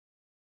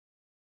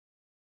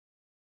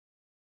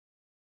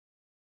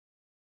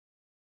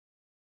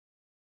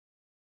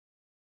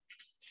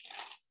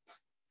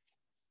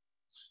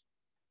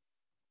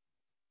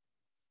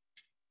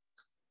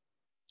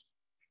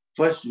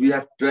First, we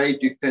have tried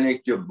to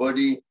connect your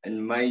body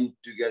and mind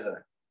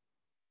together.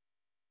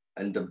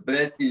 And the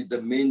breath is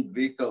the main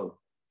vehicle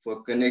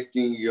for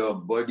connecting your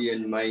body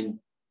and mind.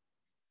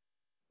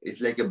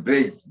 It's like a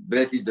bridge.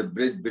 Breath is the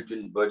bridge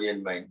between body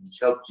and mind, which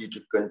helps you to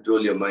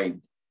control your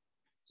mind.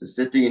 So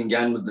sitting in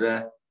Gyan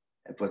Mudra,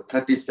 and for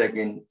 30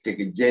 seconds,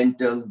 take a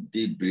gentle,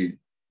 deep breath.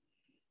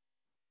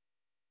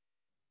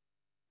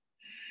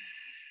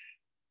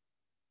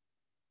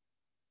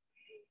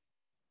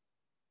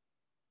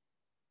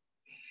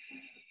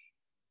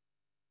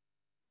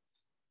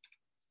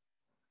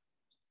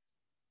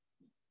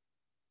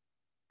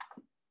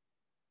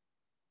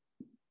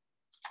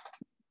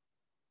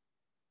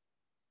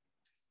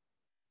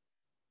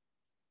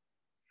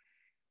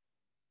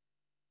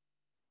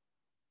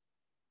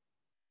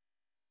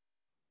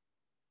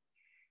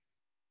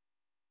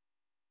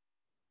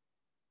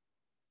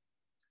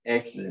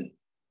 Excellent.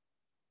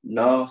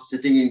 Now,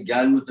 sitting in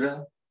Gyan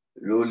Mudra,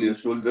 roll your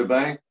shoulder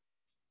back,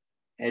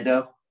 head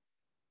up,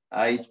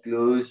 eyes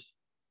closed.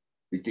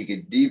 We take a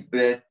deep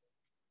breath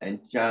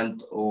and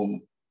chant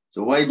Om.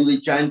 So why do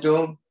we chant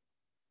Om?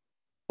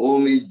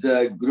 Om is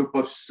a group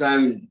of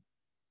sound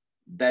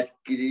that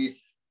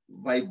creates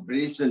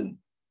vibration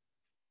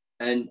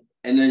and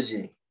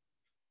energy.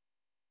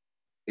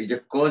 It's a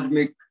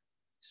cosmic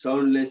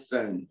soundless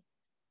sound.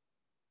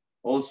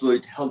 Also,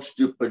 it helps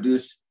to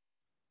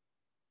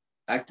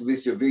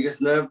activate your vagus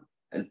nerve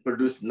and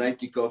produce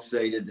nitric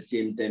oxide at the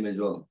same time as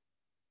well.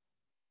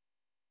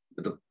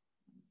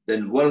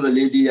 Then one of the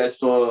lady I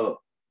saw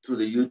through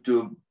the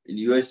YouTube in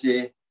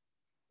USA,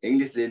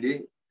 English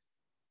lady,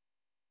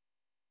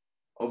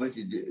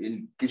 obviously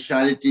in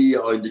Christianity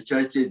or in the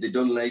churches, they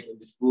don't like, in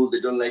the school,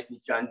 they don't like me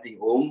chanting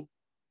Om.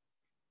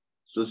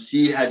 So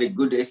she had a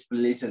good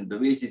explanation. The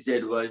way she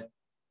said was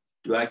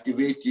to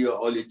activate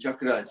all your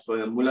chakras for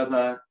your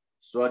Muladhara,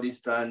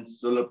 Swadhisthana,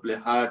 solar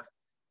plexus, heart,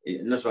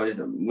 your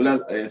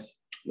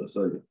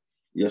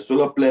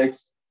solar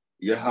plex,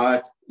 your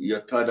heart, your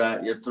third eye,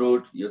 your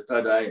throat, your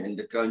third eye, and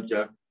the crown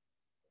chakra.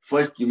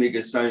 First, you make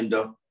a sound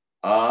of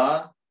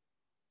Ah.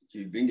 So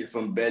you bring it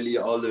from belly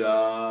all the way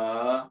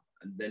Ah,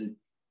 and then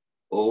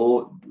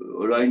O,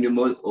 around your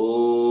mouth,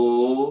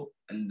 O,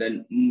 and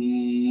then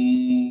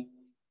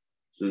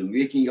So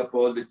waking up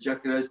all the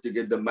chakras to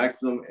get the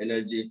maximum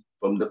energy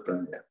from the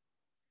pranayama.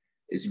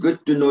 It's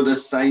good to know the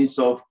science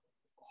of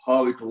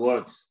how it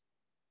works.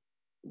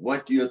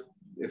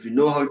 If you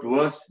know how it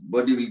works,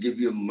 body will give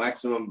you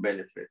maximum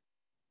benefit.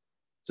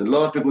 So a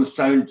lot of people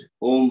sound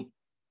Om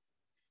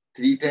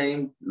 3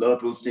 times, a lot of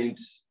people sing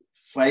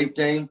 5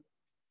 times.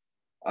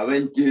 I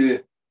went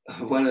to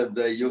one of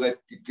the yoga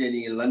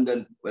training in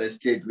London where I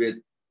stayed with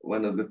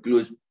one of the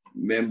close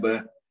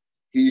members.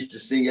 He used to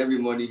sing every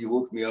morning. He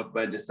woke me up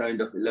by the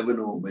sound of 11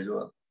 Om as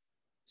well.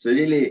 So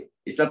really,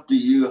 it's up to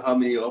you how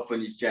many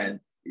often you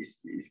chant. It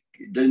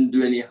doesn't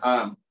do any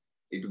harm.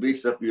 It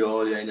wakes up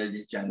all your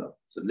energy channel.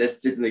 So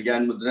let's sit in the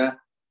Gyan Mudra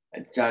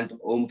and chant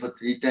Om for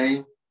 3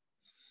 times.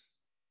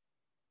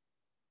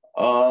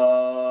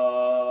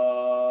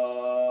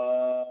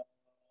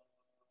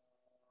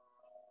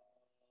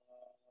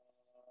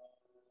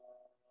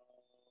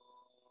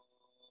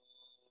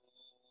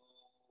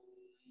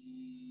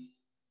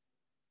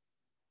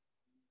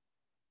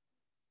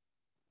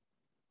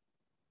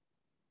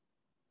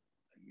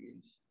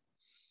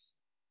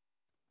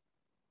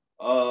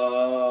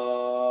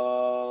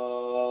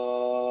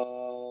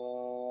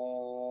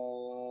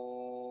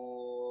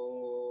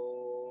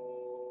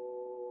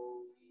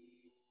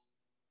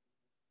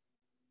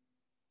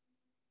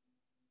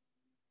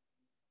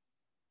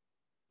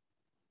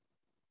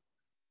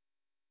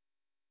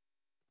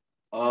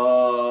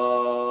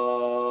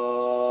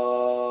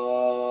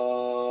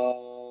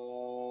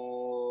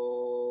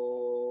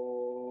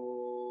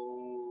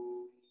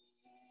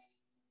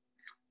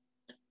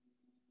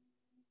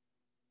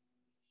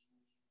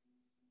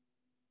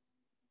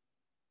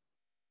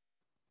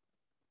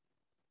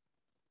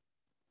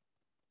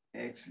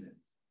 Excellent.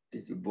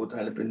 Take your both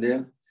hands up in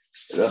there,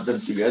 rub them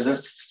together,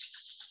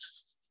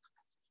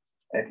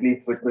 at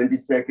least for 20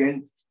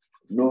 seconds.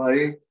 No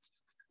hurry.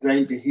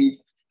 Trying to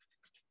heat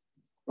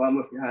palm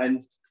of your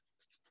hand.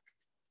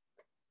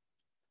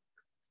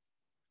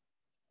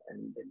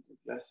 And then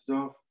dust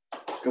off.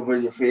 Cover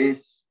your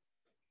face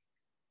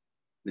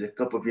with a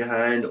cup of your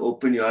hand.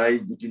 Open your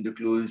eyes between the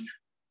closed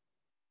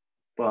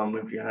palm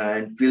of your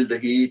hand. Feel the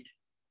heat.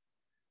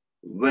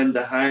 When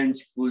the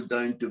hands cool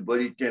down to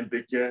body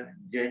temperature,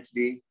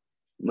 gently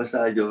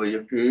massage over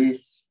your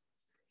face,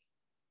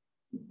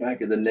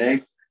 back of the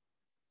neck,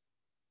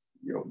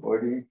 your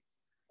body,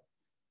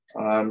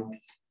 arms,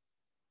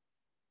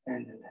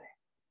 and the neck.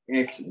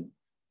 Excellent.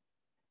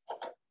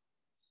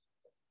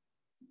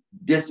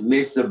 This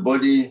makes the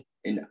body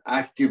in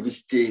active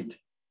state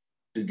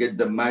to get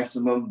the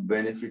maximum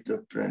benefit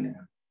of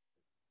pranayama.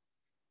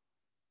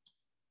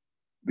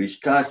 We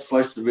start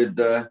first with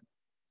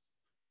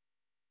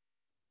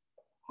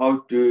how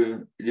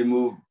to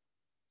remove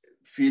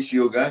face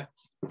yoga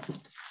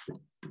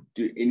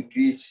to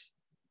increase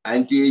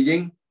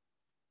anti-aging,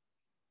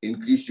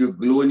 increase your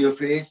glow in your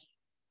face,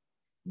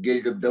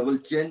 get rid of double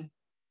chin.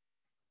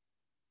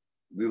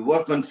 We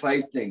work on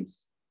 5 things.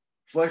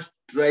 First,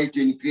 try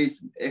to increase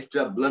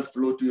extra blood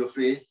flow to your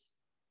face.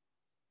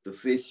 The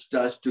face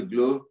starts to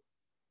glow.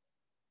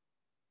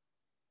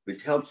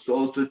 It helps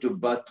also to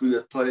bath through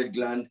your thyroid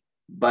gland,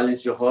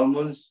 balance your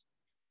hormones,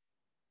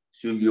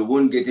 so you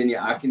won't get any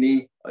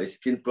acne or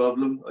skin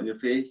problem on your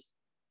face.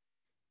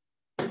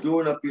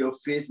 Tone up your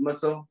face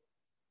muscle,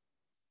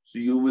 so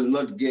you will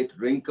not get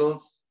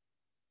wrinkles.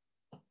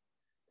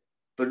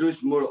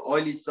 Produce more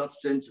oily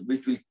substance,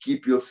 which will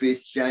keep your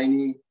face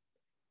shiny,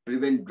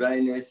 prevent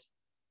dryness,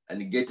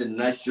 and get a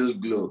natural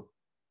glow.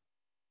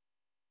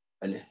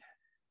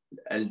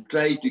 And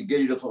try to get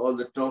rid of all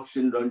the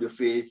toxin around your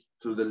face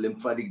through the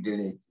lymphatic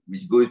drainage,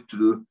 which goes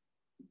through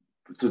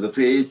the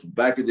face,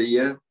 back of the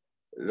ear,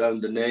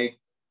 around the neck,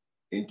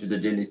 into the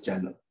drainage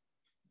channel.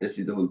 This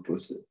is the whole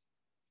process.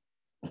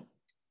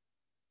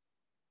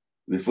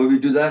 Before we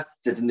do that,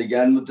 sit in the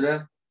Gyan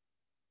Mudra.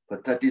 For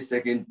 30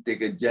 seconds,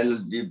 take a gentle,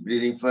 deep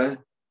breathing first.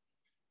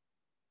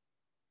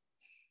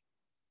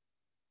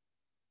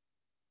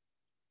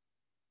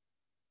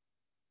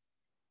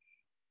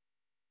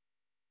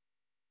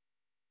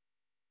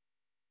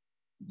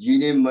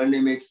 जीने मरने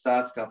में एक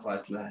सांस का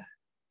फासला है.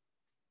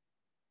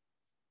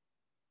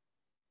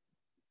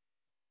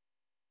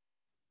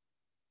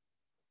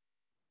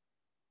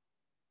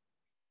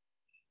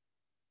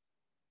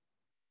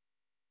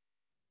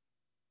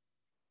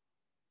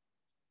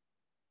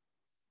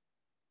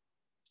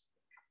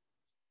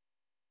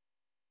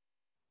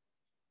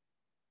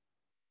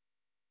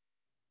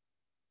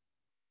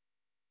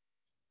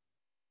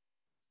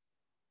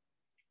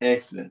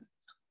 Excellent.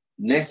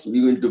 Next,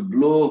 we're going to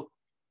blow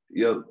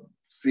your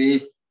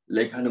face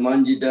like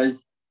Hanumanji does.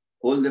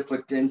 Hold it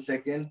for 10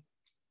 seconds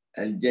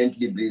and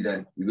gently breathe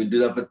out. You can do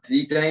that for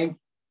 3 times,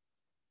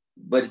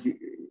 but it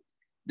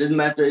doesn't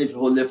matter if you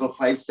hold it for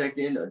 5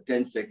 seconds or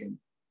 10 seconds.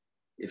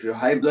 If you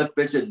have high blood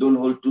pressure, don't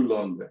hold too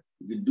long.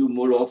 You can do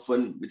more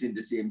often within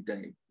the same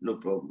time, no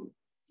problem.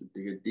 So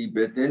take a deep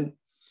breath in.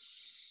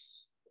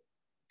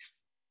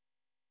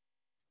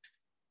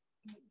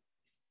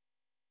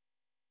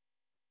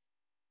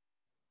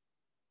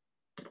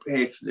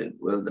 Excellent,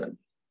 well done.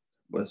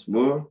 Once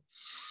more.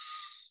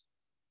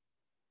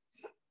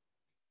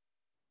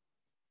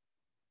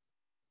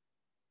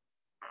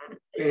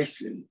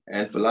 Excellent.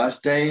 And for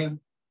last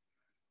time.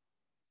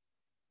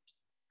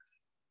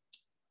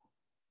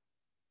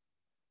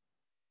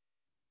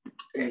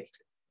 Excellent.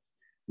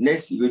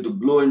 Next, you're going to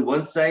blow in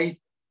one side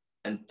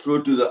and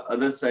throw to the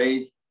other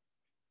side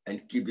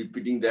and keep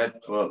repeating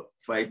that for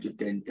 5 to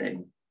 10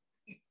 times.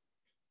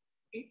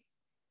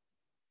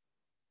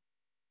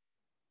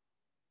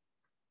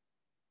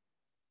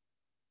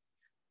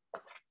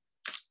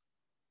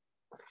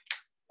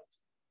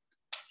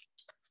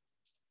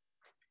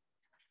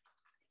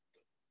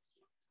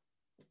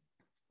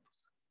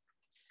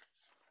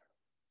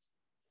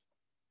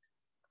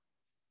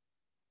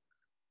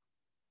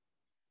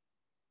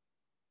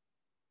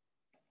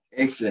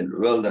 Excellent,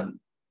 well done.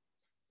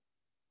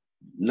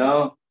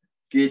 Now,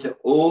 create an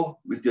O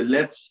with your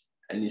lips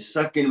and you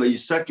suck in. When you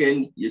suck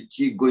in, your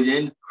cheek goes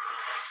in.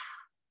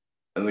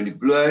 And when you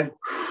blow out,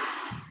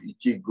 your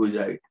cheek goes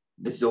out.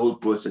 This is the whole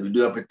process. We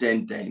do that for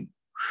 10 times.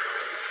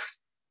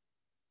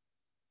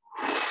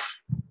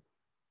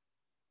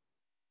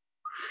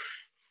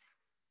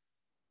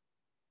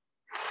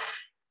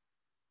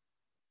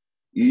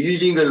 You're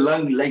using your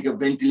lung like a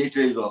ventilator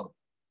as well.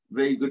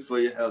 Very good for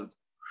your health.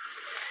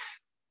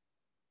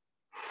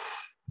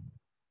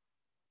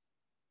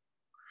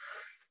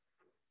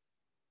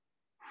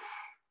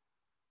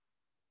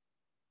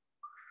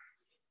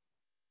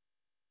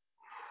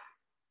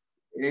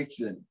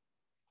 Excellent.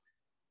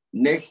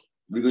 Next,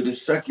 we're going to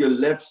suck your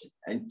lips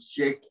and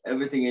check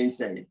everything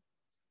inside.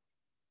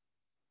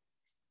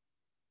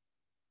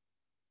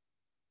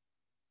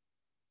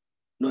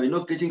 No, you're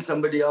not kissing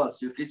somebody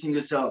else. You're kissing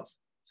yourself.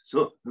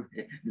 So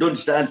don't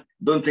think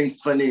it's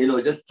funny,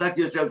 just suck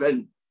yourself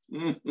and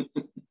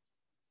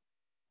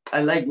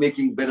I like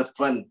making better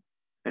fun.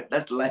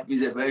 That's life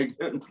is about.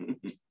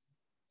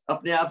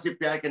 अपने आप से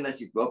प्यार करना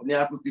सीखो, अपने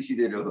आप को खुशी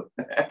दे रहो.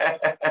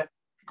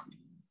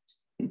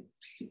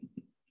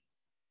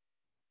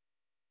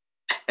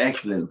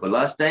 Excellent. For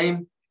last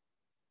time.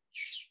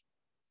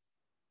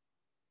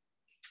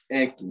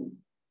 Excellent.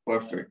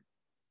 Perfect.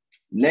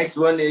 Next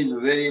one is a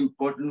very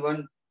important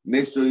one.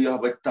 Make sure you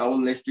have a towel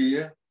next to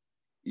you.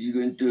 You're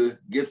going to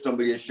give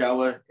somebody a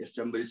shower if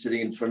somebody's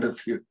sitting in front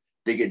of you.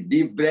 Take a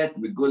deep breath.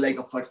 We go like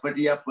a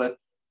fatfatiya for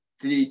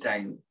 3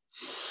 times.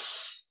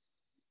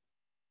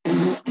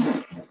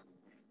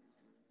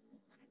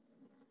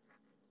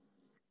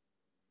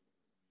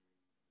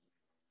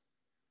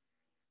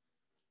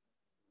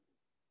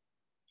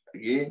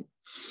 Again.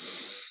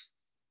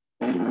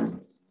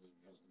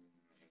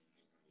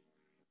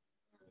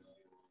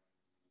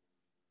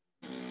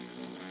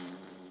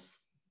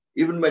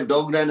 Even my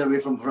dog ran away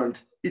from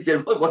front. He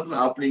said, what's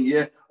happening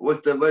here?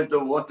 Where's the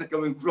water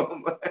coming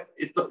from?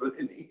 It's not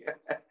raining.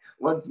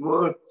 Once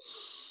more.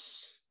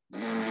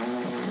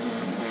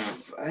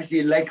 I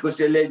see, like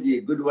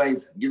Costelletti, good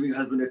wife, giving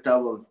husband a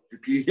towel to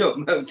clean your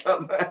mouth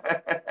up.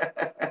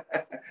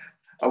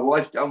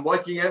 I'm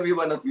watching every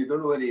one of you.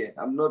 Don't worry.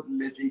 I'm not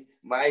listening.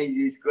 My eyes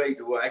is quite.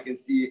 I can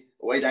see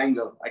a wide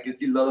angle. I can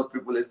see a lot of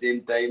people at the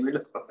same time.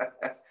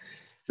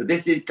 So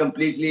this is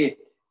completely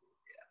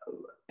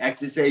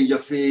exercise your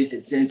face.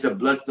 It sends a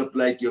blood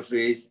supply to your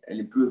face and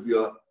improve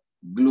your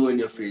glow in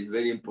your face.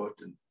 Very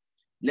important.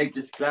 Like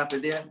just clap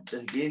it there.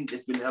 Just again,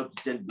 this will help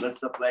to send blood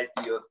supply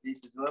to your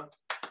face as well.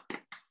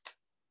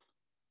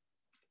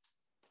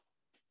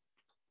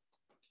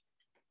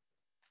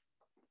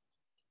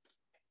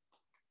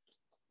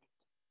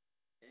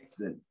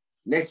 Excellent.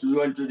 Next, we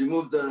want to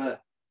remove the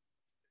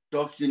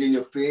toxin in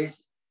your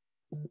face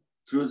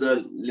through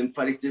the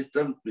lymphatic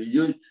system.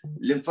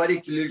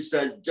 Lymphatic fluids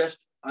are just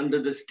under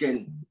the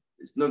skin.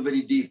 It's not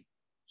very deep.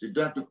 So you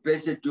don't have to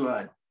press it too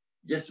hard.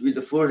 Just with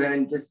the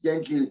forehand, just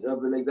gently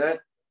rub it like that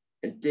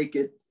and take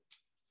it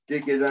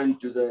down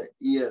to the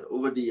ear,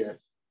 over the ear.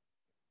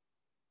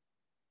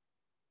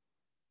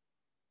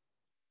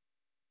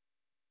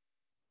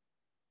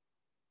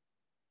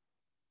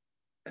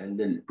 And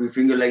then put your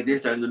finger like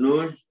this on the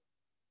nose.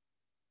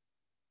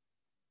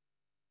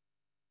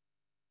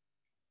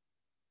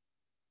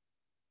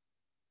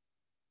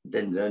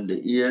 Then on the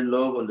ear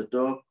lobe on the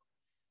top.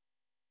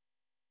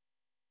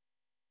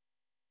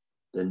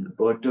 Then the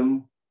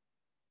bottom.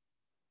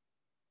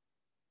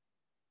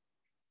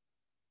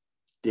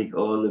 Take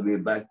all the way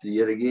back to the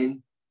ear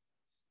again.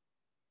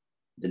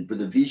 Then put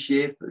the V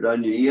shape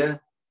around your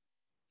ear.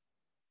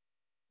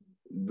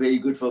 Very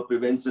good for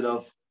prevention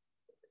of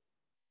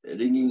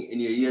ringing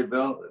in your ear,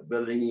 bell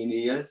ringing in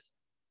your ears.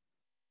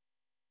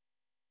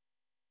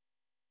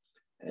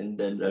 And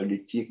then around the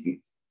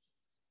cheek.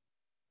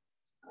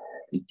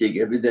 You take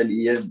everything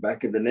ear,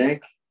 back of the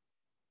neck,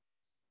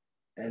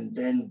 and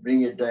then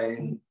bring it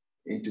down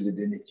into the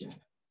dinner chair.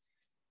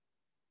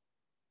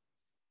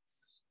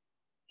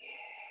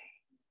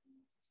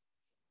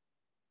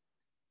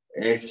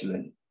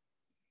 Excellent.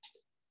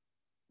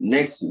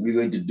 Next, we're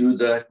going to do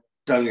the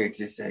tongue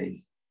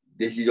exercise.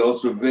 This is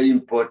also very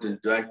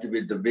important to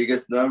activate the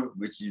biggest nerve,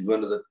 which is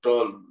one of the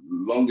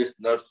longest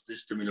nerve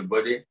system in the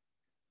body.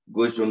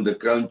 Goes from the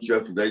crown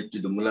chakra right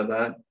to the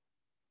Muladhara,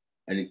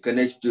 and it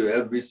connects to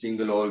every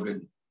single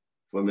organ,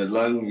 from your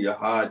lung, your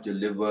heart, your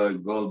liver,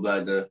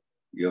 gallbladder,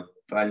 your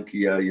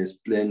pancreas, your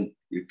spleen,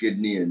 your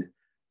kidney, and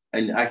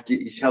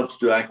it helps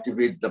to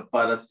activate the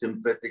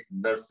parasympathetic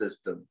nerve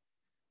system,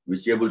 which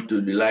is able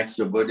to relax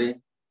your body.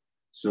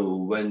 So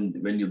when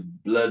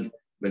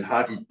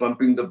heart is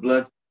pumping the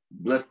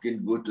blood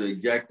can go to the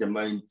exact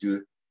amount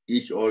to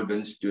each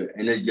organs to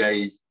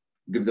energize,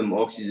 give them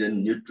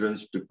oxygen,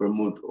 nutrients to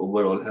promote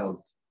overall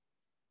health.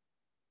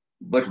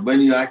 But when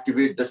you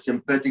activate the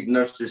sympathetic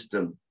nerve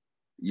system,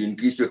 you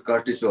increase your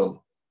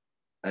cortisol,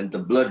 and the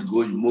blood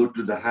goes more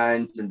to the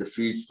hands and the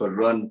feet for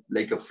run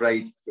like a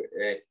fright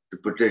to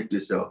protect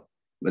yourself.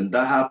 When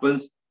that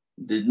happens,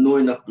 there's no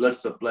enough blood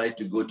supply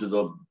to go to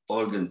the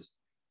organs.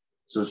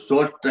 So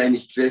short time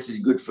stress is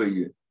good for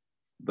you.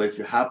 But if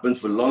it happens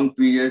for a long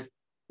period,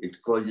 it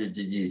causes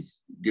disease.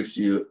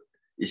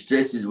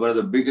 Stress is one of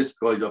the biggest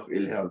cause of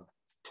ill health.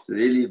 So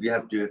really we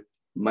have to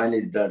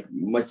manage that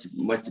much,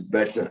 much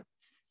better.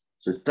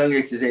 So tongue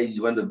exercise is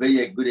one of the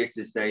very good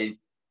exercise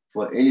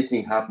for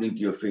anything happening to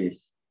your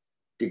face.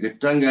 Take your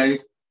tongue out,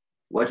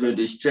 what you want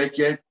to stretch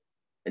it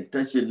and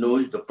touch your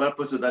nose. The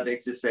purpose of that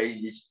exercise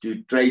is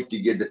to try to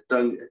get the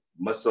tongue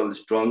muscle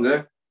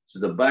stronger. So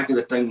the back of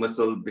the tongue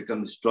muscle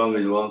becomes strong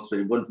as well. So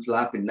it won't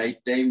flap at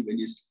night time when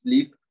you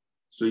sleep.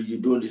 So you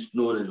don't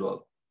snore as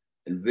well.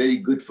 And very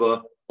good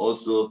for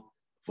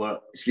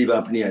sleep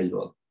apnea as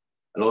well.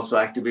 And also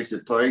activates the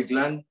thyroid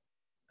gland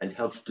and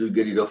helps to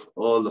get rid of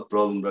all the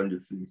problems around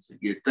your face. So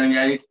get your tongue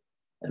out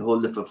and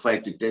hold it for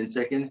 5 to 10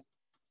 seconds.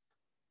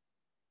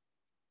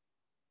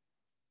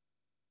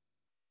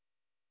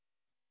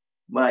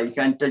 Why? You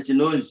can't touch your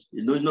nose.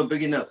 Your nose is not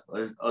big enough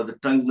or the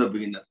tongue's not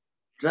big enough.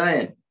 Try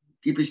it.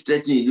 Keep it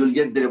stretching. You'll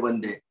get there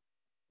one day.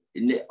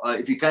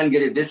 If you can't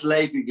get it this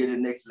life, you get it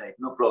next life.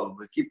 No problem.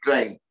 But keep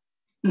trying.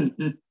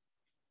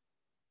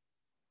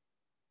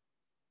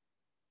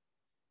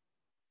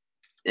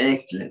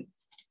 Excellent.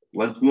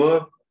 Once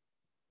more.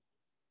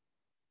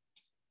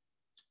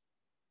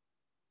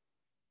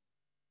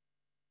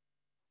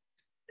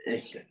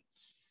 Excellent.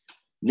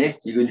 Next,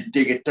 you're going to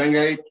take a tongue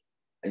out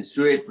and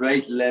sway it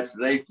right, left,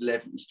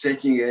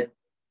 stretching it.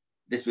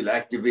 This will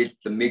activate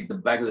make the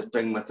back of the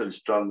tongue muscle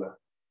stronger.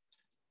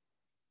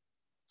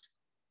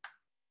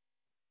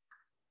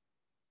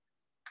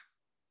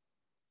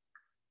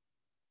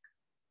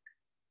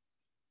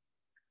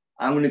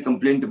 I'm going to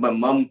complain to my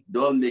mom,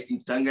 doll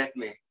making tongue at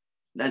me.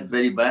 That's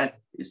very bad.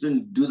 You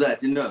shouldn't do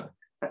that, you know.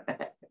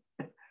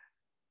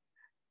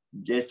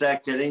 जैसा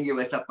करेंगे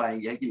वैसा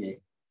पाएंगे है कि नहीं?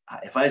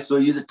 If I show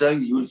you the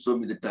tongue, you will show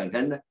me the tongue,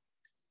 है ना?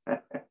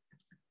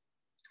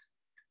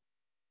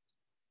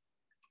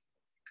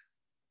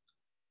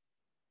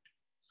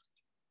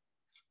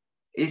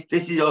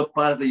 This is all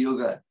part of the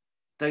yoga.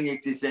 Tongue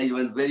exercise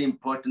was a very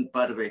important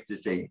part of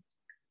exercise.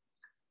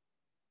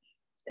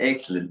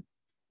 Excellent.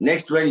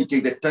 Next one, you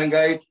take the tongue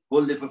out,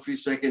 hold it for a few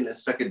seconds and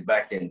suck it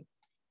back in.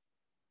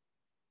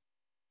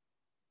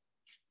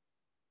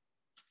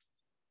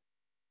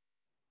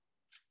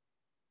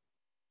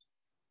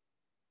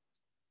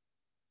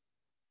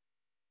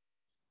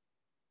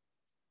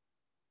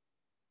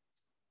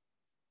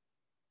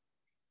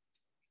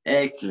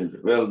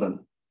 Excellent. Well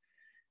done.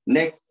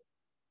 Next,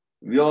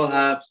 we all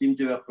seem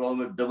to have a problem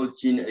with double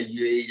chin as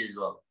you age as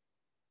well,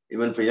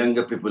 even for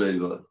younger people as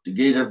well. To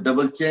get a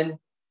double chin,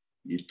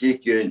 you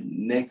take your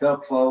neck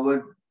up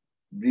forward,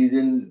 breathe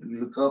in,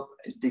 look up,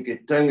 and take your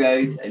tongue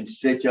out and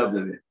stretch up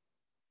the way.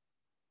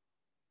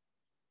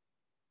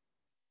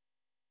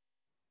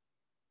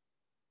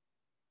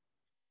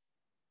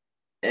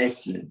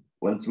 Excellent.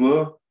 Once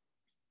more.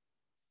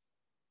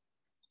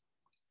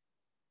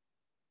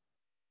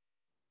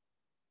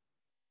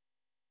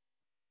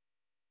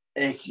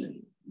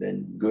 Excellent.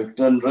 Then go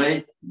turn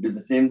right, do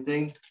the same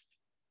thing.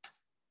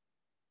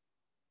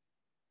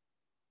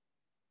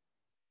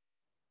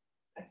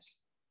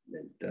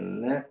 Then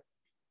turn left.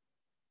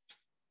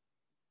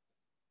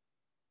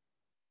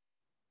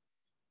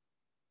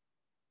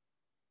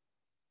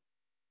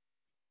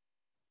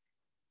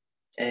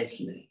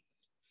 Excellent.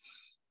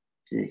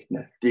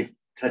 Take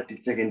 30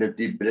 seconds of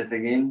deep breath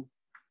again.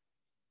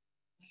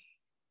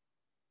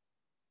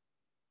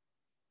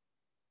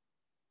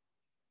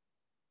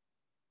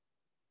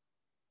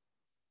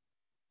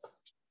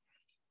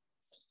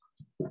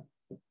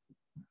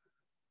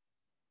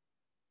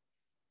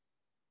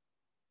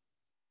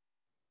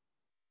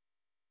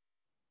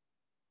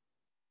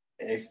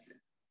 Excellent.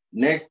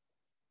 Next,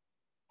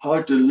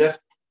 how to lift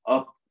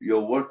up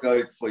your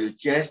workout for your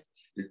chest.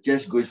 The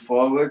chest goes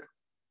forward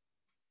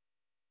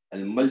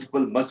and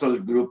multiple muscle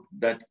group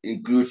that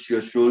includes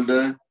your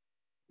shoulder,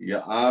 your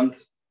arms.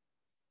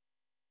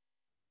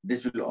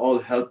 This will all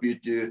help you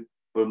to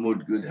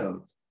promote good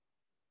health.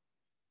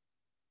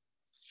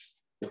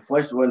 The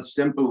first one,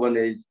 simple one,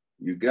 is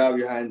you grab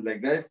your hand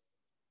like this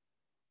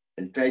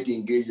and try to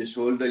engage your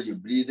shoulder. You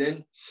breathe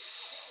in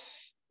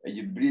and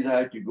you breathe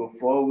out. You go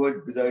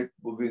forward without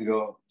moving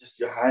just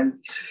your hand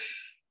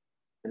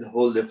and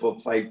hold it for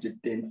 5 to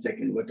 10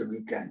 seconds, whatever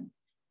you can.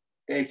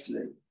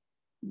 Excellent.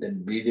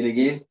 Then breathe in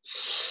again.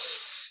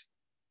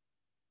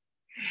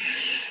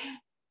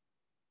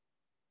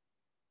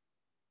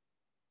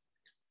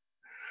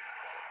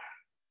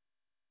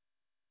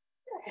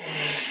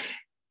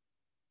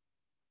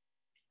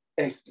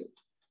 Excellent.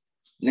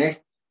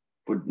 Next,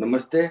 put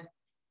namaste.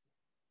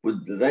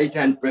 Put the right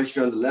hand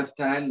pressure on the left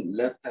hand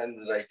on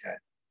the right hand.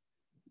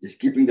 Just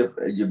keeping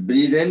you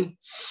breathe in,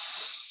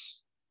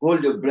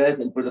 hold your breath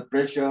and put the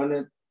pressure on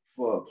it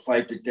for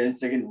 5 to 10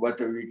 seconds,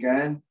 whatever you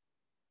can.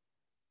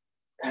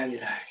 And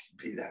relax,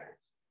 breathe out.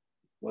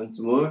 Once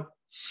more.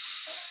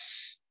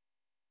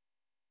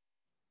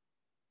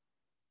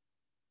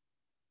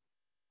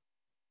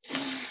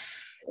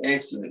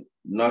 Excellent.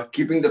 Now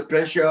keeping the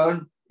pressure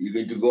on, you're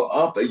going to go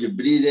up as you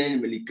breathe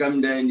in. When you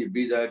come down, you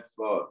breathe out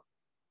for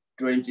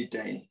 20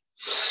 times.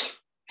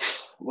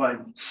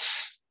 1,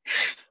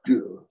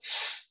 2,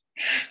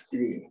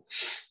 3.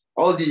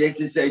 All these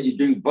exercises you're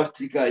doing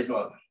Bhastrika as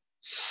well.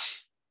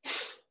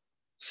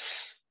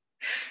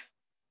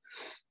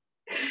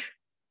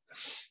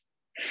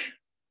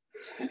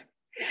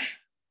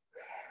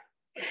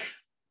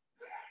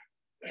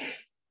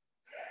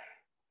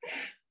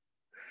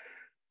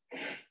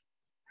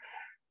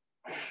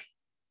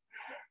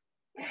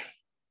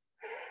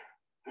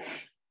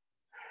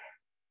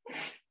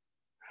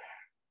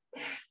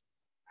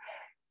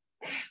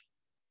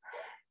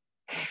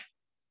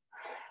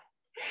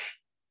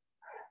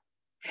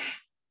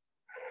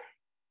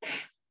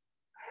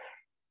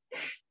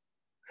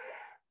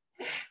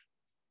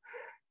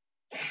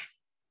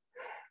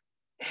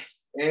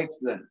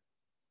 Excellent.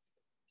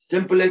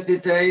 Simple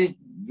exercise,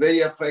 very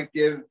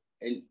effective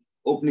in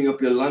opening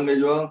up your lung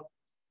as well.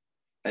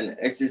 And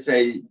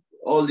exercise,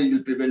 all these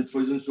will prevent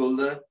frozen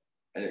shoulder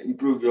and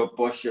improve your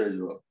posture as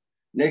well.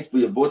 Next, put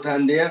your both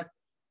hand there. A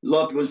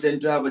lot of people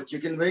tend to have a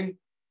chicken wing.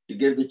 To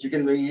get the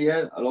chicken wing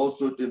here and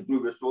also to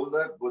improve your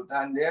shoulder, both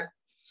hand there.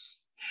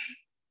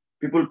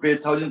 People pay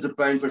thousands of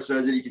pounds for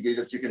surgery to get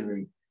a chicken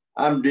wing.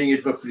 I'm doing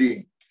it for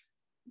free.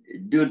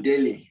 Do it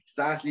daily.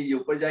 सांस लीजिए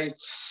ऊपर जाइए.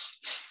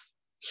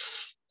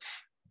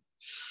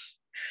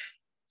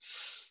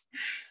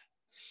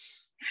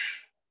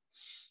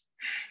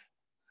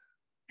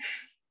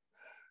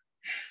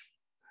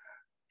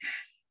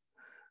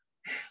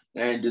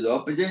 And do the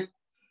opposite.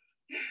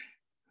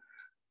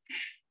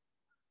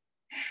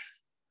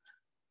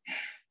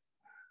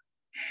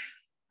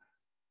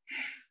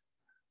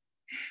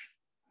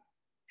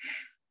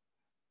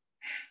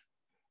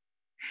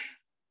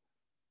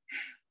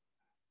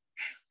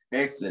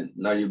 Excellent.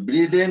 Now you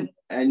breathe in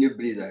and you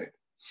breathe out.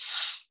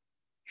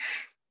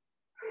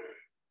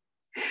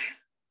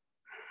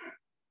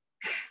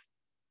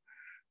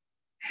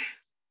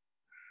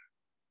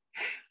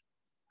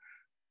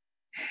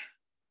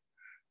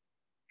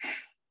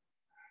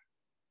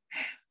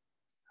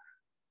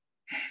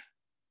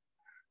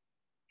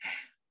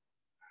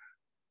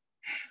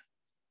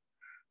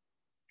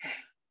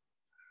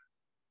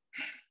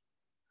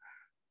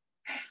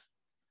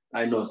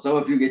 I know some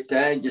of you get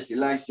tired, just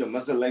relax your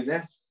muscle like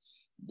that.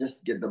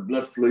 Just get the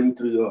blood flowing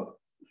through your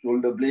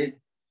shoulder blade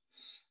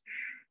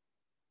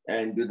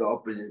and do the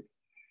opposite.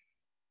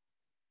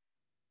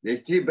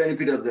 There's three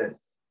benefits of this.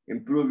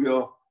 Improve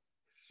your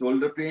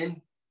shoulder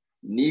pain,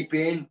 knee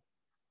pain,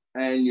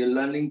 and you're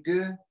learning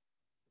to,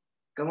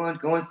 come on,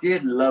 say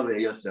it, love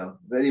yourself.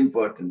 Very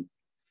important.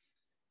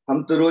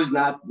 हम तो रोज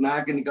नहा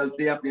के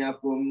निकलते हैं अपने आप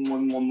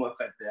को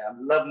करते हैं. I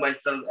love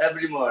myself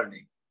every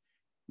morning.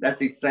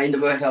 That's a sign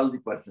of a healthy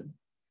person.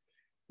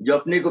 जो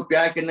अपने को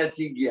प्यार करना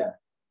सीख गया,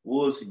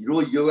 वो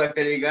रोज योगा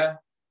करेगा,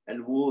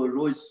 and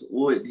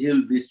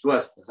he'll be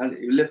स्वस्थ.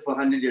 He'll live for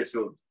 100 years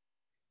old.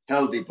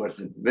 Healthy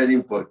person, very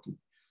important.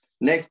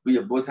 Next, put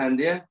your both hands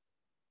there.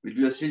 We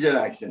do a scissor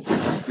action.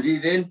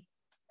 Breathe in,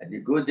 and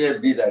you go there,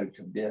 breathe out.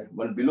 There,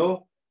 one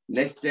below.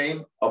 Next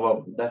time,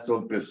 above. That's the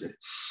whole process.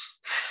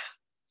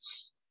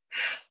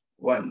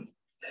 1,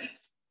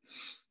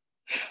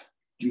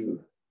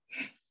 2,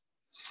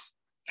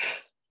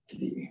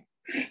 3,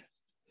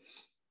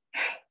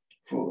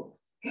 4,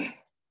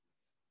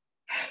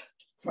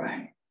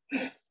 5,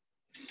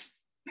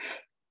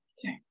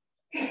 6,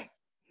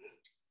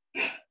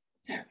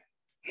 7,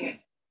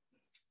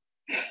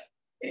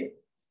 8,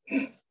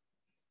 9,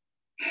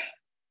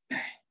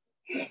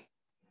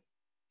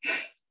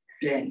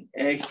 10.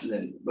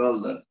 Excellent.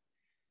 Well done.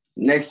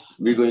 Next,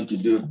 we're going to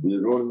do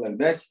roll like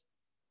that.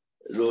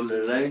 Roll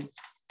around.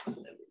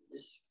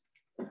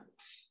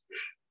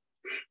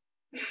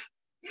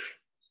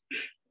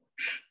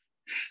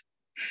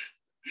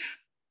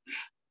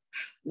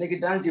 Like a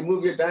dance, you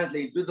move your dance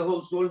leg, do the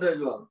whole shoulder as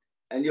well,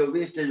 and your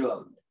waist as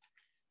well.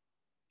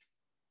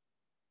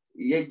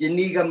 ये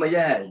जिंदगी का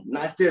मजा है,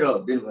 नाचते रहो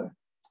दिन भर.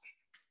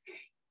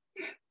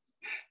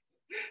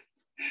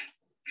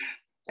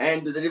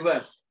 And to the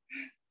reverse.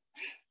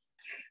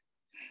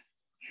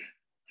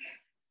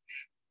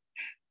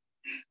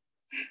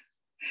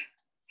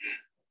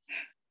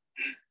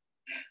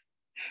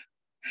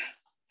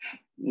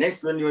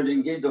 Next one, you want to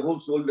engage the whole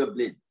shoulder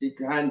blade. Take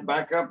your hand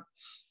back up.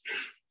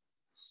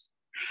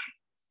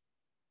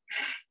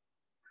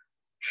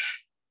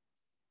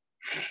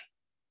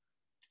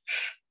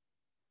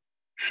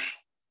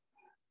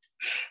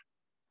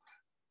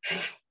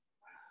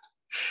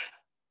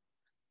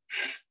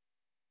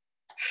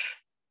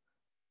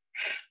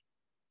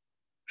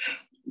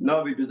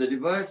 Now we do the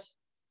reverse.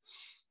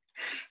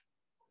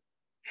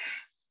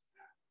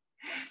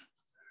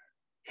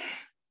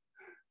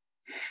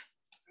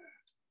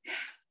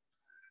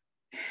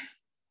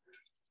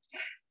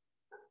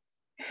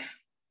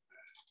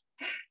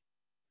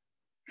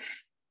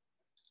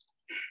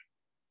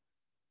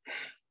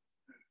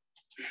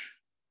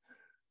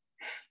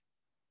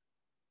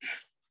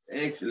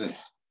 Excellent.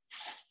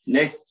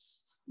 Next,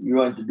 you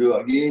want to do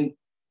again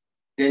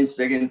 10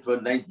 seconds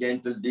for nice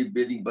gentle deep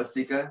breathing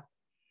Bhastrika.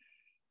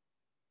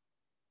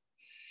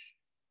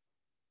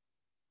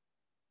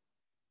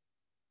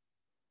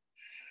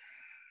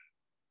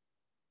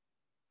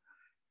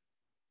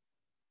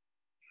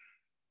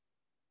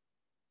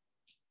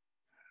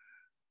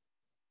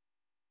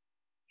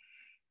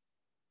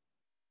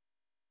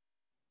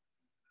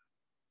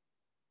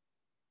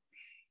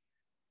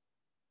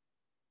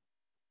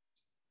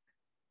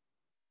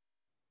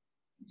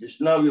 Just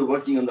now we're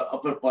working on the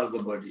upper part of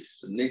the body.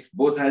 So next,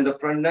 both hands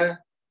up front now.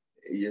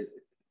 Your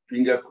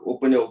finger,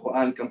 open your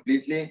hand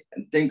completely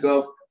and think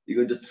of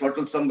you're going to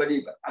throttle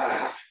somebody.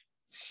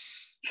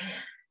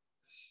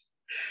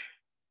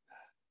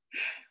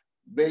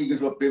 Very good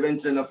for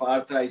prevention of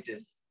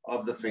arthritis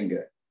of the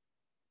finger.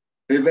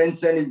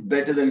 Prevention is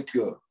better than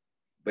cure.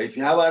 But if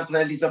you have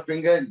arthritis of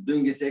finger,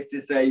 doing this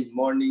exercise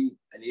morning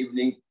and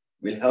evening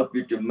will help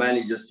you to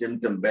manage your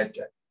symptom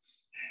better.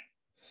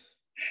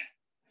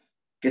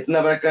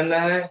 कितना बार करना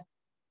है?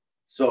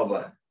 100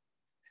 बार.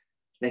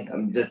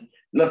 I'm just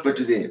not for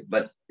today,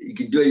 but you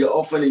can do it as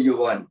often as you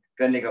want.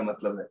 करने का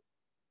मतलब है.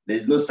 There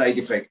is no side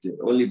effect,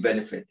 only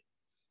benefit.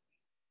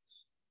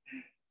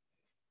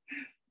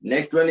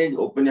 Next one is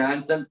open your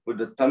hands up, put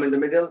the thumb in the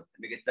middle,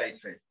 make a tight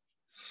fist.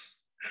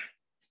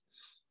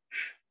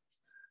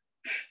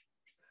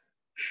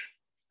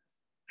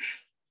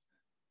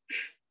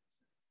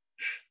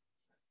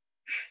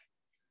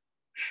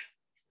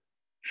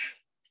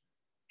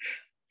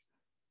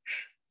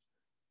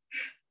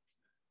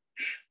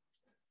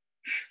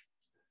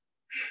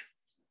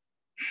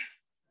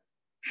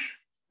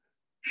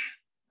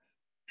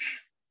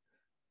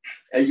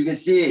 As you can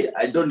see,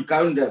 I don't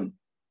count them.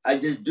 I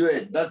just do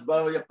it. 10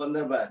 baar or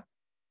 15 baar.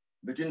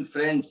 Between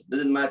friends,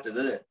 doesn't matter,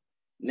 does it?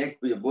 Next,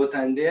 put your both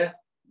hands there.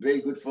 Very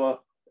good for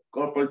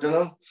corporal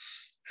tunnel.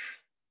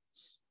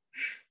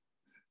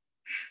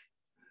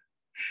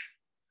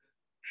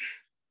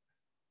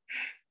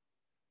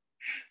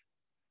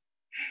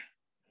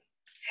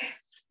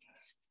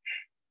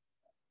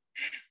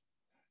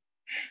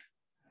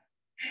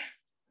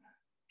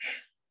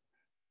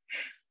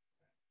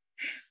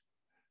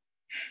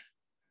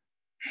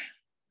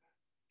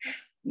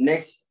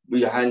 Next, put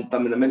your hand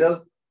thumb in the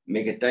middle,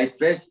 make a tight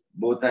fist,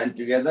 both hands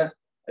together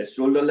at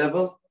shoulder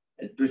level,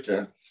 and twist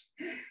around.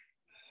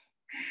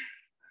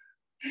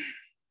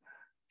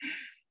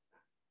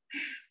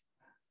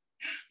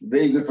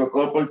 Very good for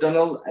carpal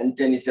tunnel and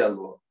tennis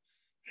elbow.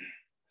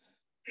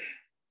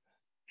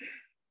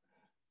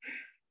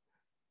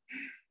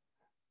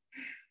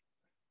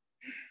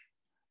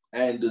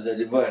 And do the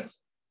reverse.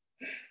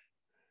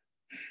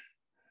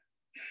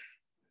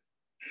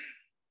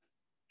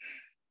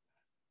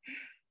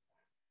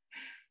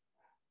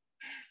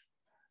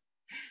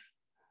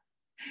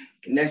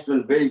 Next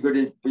one, very good,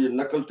 is put your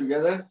knuckle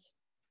together.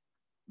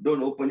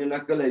 Don't open your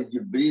knuckle as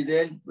you breathe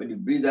in. When you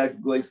breathe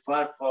out, go as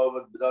far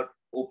forward without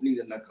opening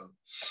the knuckle.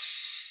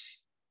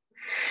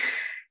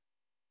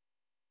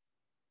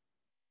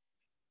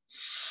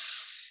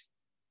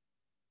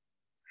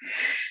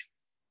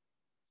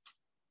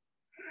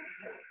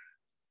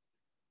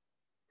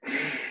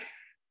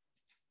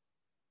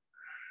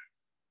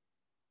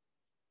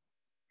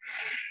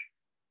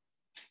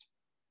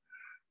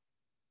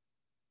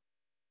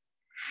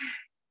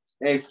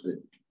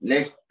 Excellent.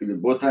 Next,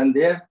 put both hands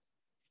there.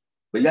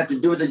 But you have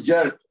to do the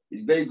jerk.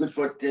 It's very good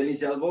for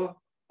tennis elbow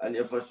and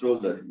for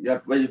shoulder. You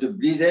have to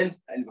breathe in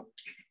and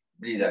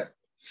breathe out.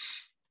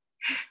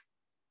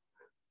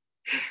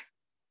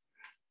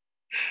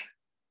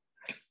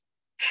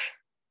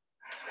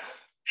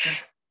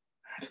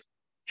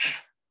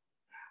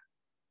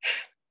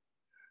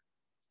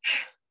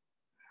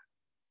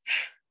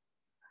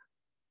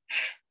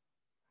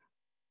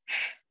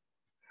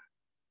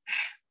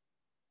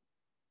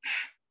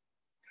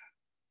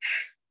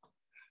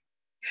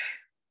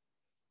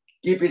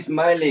 Keep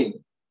smiling.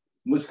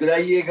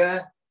 मुस्कुराइएगा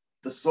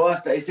तो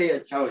स्वास्थ्य ऐसे ही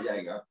अच्छा हो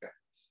जाएगा आपका.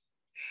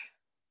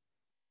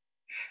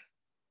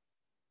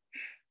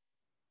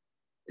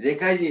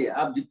 रेखा जी,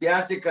 आप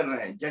प्यार से कर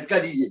रहे हैं, झटका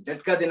दीजिए,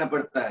 झटका देना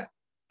पड़ता है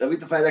तभी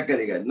तो फायदा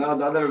करेगा. Now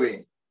the other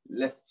way.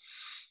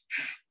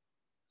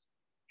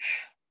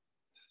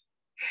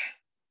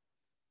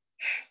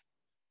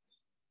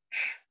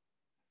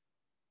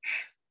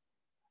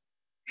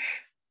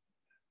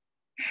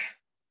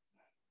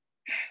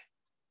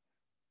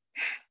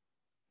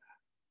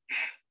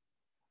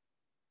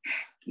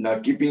 Now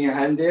keeping your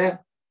hand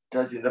there,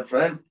 touching the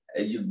front.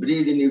 As you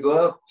breathe in, you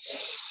go up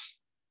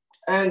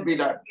and breathe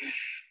out.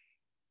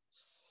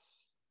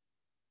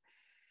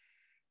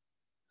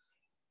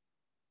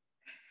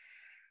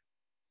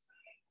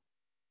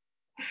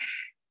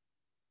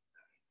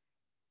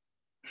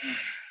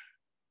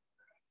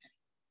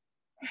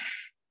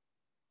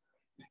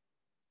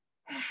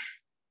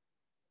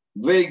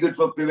 Very good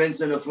for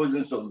prevention of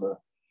frozen shoulder.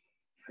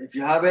 If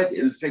you have it,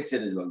 it'll fix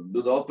it as well.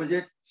 Do the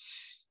opposite.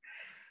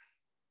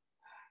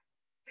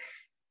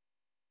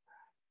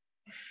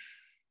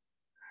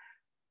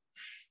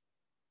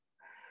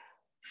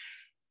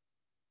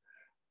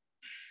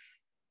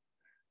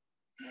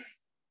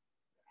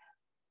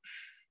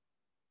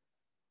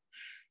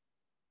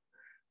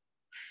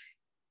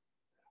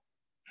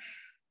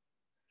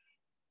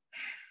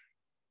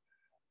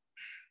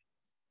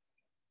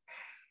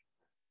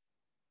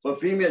 For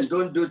females,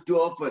 don't do it too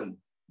often.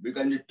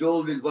 Because you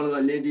told with one of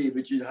the lady,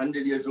 which is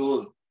 100 years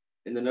old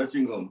in the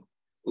nursing home,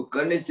 वो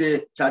करने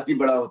से छाती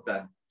बड़ा होता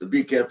है. So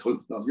be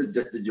careful. No, I'm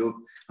just a joke.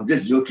 I'm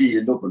just joking.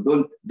 You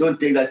know, don't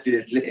take that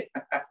seriously.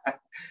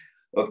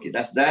 Okay,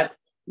 that's that.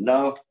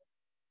 Now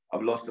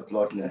I've lost the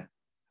plot now.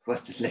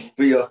 First, let's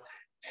put your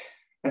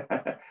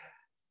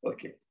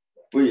okay.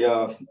 Put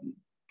your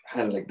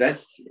hand like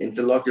this.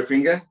 Interlock your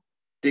finger.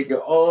 Take it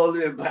all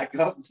the way back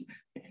up.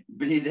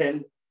 Breathe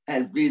in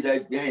and breathe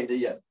out behind the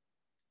ear.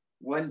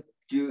 1,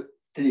 2,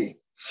 3.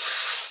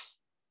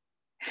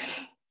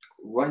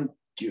 1,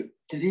 2,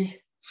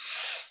 3.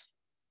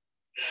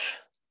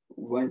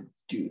 1,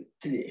 2,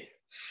 3.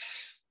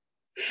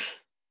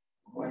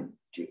 1,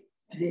 2,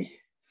 3.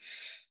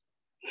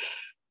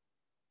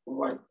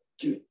 1,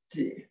 2,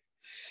 3.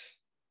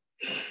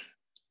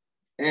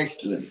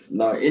 Excellent.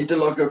 Now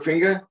interlock your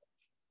finger.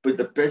 Put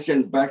the pressure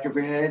in the back of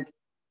your head.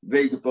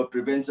 Very good for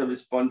prevention of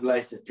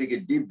spondylitis. Take a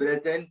deep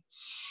breath in.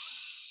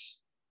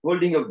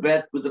 Holding your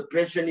breath, put the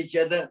pressure on each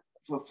other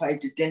for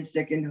 5 to 10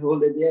 seconds.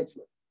 Hold it there.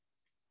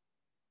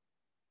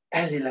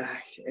 And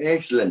relax.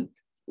 Excellent.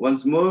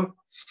 Once more.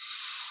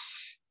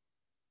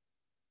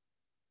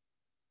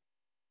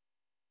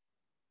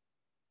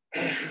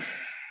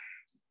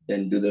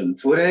 Then do the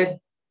forehead.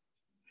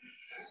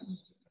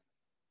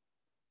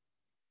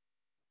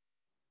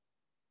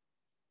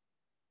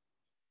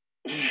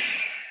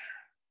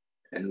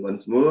 And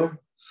once more.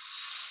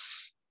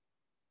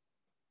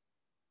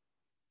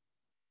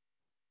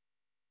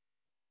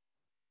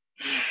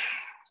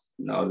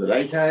 Now the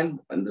right hand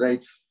and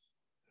right.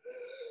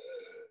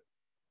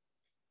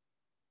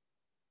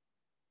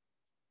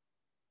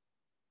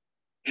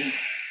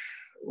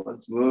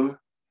 Once more.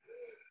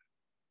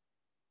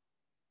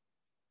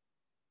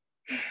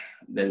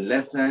 Then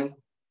left hand.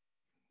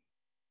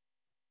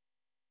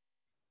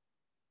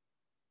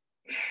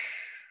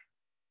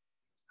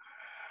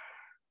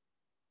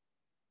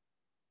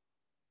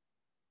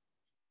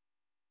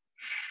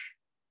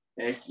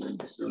 Excellent.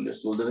 Just do the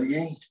shoulder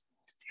again.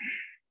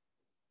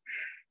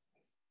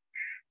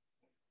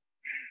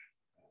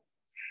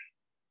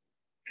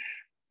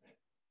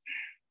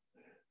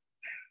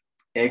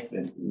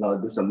 Excellent. Now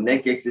do some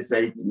neck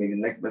exercise to make the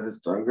neck muscle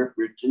stronger.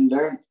 Put your chin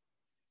down.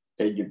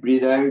 As you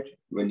breathe out,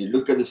 when you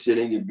look at the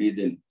ceiling, you breathe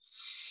in.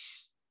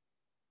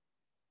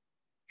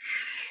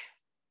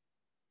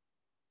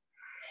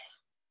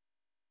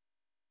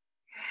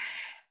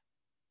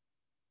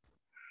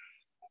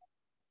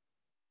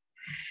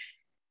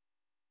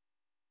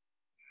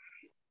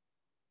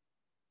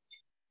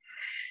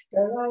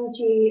 भगवान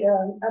जी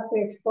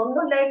आपने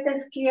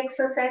spondylitis की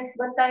exercise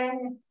बताए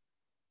हैं।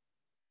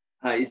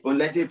 हाँ,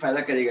 spondylitis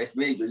फायदा करेगा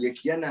इसमें जो ये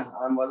किया ना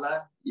आर्म वाला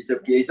ये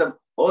सब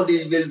all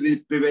these will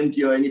prevent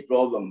you any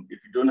problem if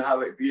you don't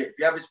have if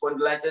you have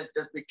spondylitis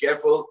just be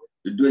careful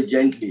to do it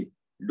gently,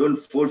 don't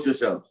force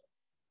yourself.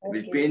 If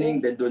it's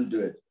paining then don't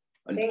do it,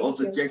 and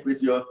also check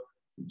with your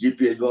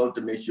GP as well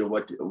to make sure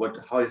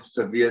how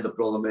severe the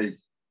problem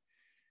is.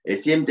 At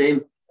the same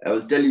time, I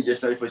will tell you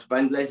just like for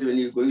spondylitis, when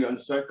you're going on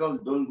a circle,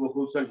 don't go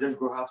whole circle, just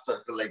go half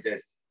circle like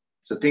this.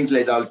 So things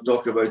like that I'll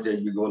talk about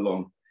as we go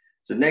along.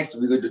 So next,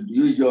 we're going to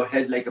use your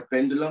head like a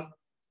pendulum.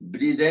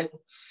 Breathe in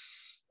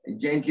and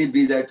gently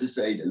breathe out to the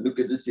side and look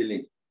at the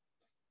ceiling.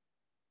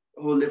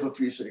 Hold it for a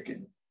few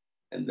seconds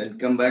and then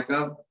come back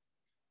up.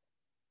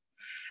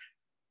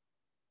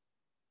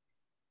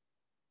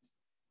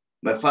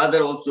 My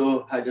father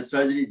also had a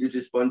surgery due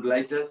to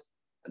spondylitis,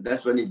 and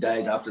that's when he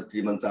died after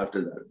 3 months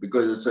after that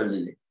because of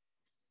surgery.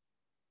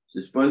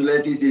 So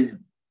spondylitis is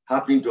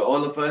happening to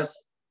all of us.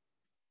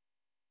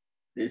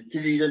 There's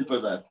 3 reasons for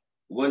that.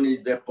 One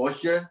is their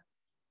posture.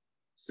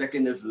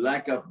 Second is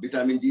lack of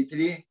vitamin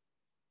D3.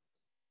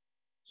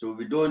 So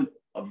we don't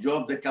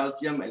absorb the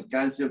calcium, and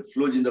calcium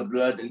flows in the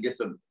blood and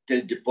gets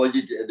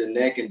deposited at the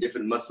neck and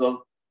different muscles,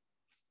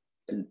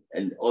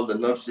 and all the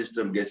nerve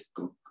system gets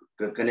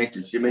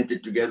connected,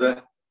 cemented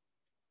together.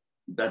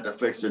 That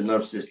affects the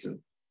nerve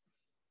system.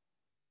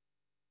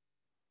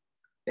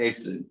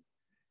 Excellent.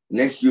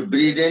 Next, you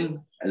breathe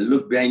in and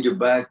look behind your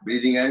back,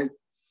 breathing out.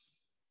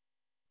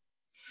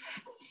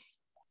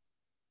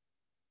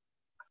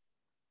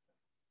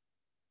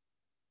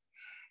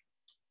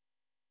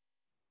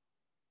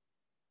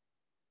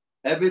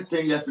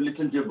 Everything you have to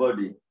listen to your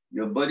body.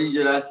 Your body is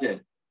your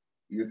asset.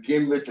 You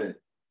came with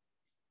it.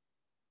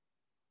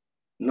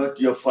 Not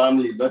your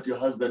family, not your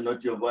husband,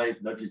 not your wife,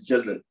 not your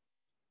children.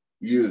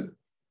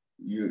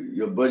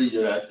 Your body is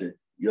your asset,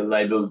 your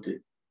liability.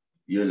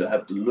 You'll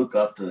have to look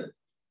after it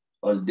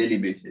on a daily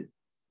basis.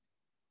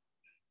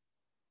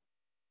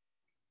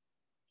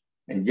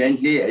 And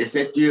gently, I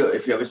said to you,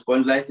 if you have a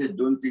spondylitis,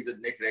 don't take the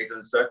neck right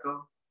on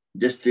circle.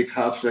 Just take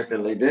half circle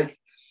like this.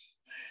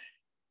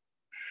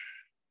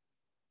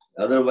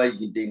 Otherwise,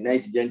 you take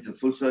nice, gentle,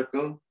 full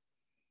circle.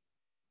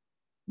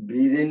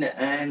 Breathe in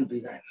and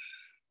breathe out.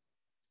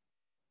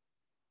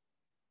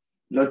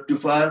 Not too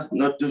fast,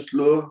 not too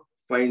slow.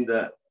 Find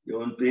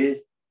your own pace.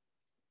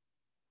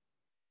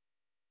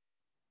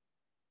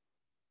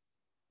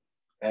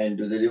 And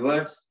do the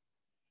reverse.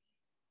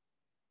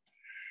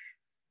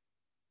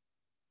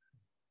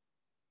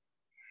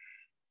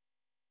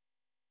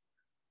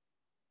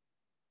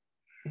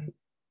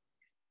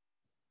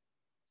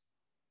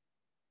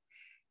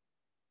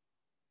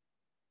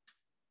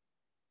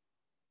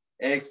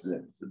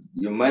 Excellent.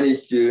 You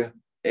managed to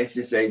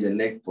exercise the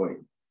neck point.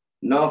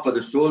 Now for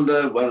the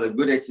shoulder, one of the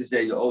good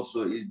exercises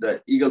also is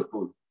the eagle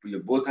pose. Put your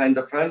both hands in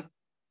the front.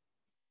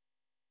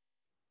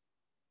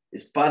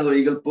 It's part of the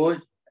eagle pose,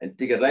 and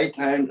take a right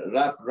hand,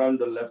 wrap around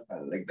the left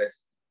hand like this.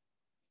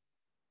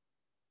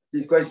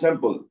 It's quite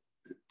simple.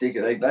 Take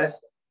it like that,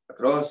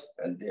 across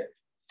and there.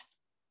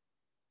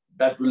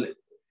 That will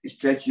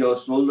stretch your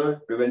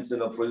shoulder,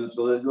 prevention of frozen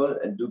shoulder as well,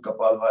 and do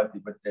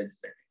Kapalbhati for 10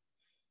 seconds.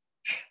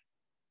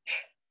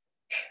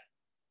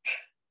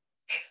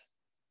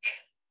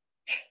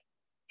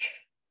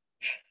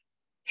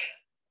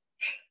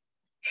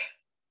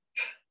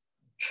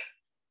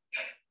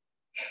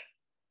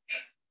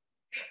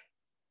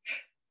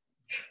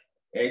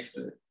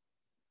 Excellent.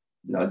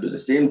 Now do the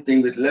same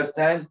thing with left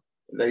hand,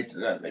 right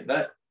hand like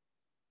that.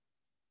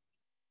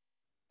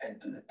 And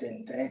do the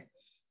 10 times.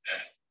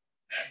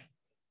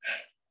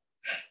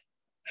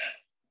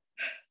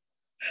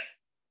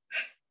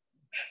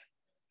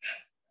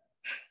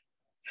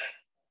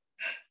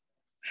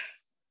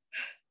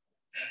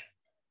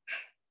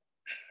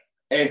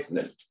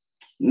 Excellent.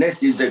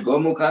 Next is the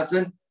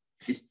Gomukhasana.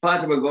 It's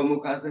part of a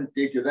Gomukhasana.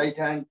 Take your right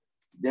hand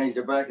behind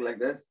your back like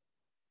this,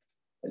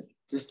 and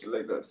just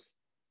like this.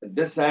 And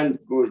this hand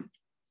goes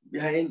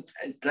behind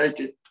and try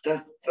to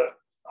touch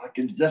I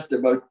can just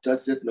about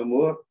touch it no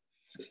more.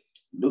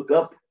 Look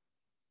up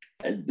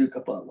and do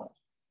Kapalbhati.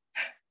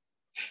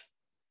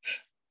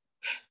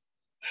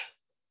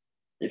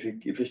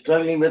 If you're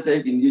struggling with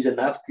it, you can use a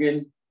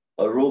napkin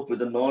or rope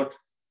with a knot,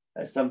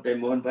 as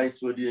sometimes Mohan Bhai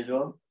showed you as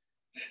well.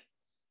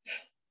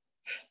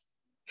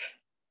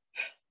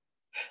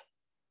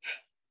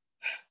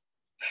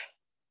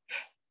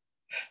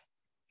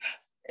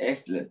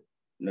 Excellent.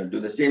 Now do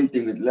the same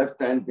thing with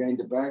left hand behind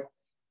the back.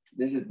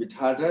 This is a bit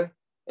harder.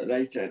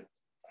 Right hand.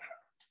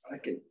 I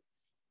can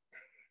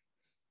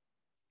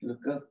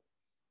look up.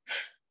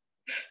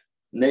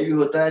 Maybe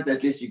hota hai,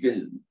 at least you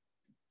can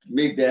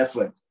make the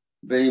effort.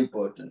 Very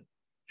important.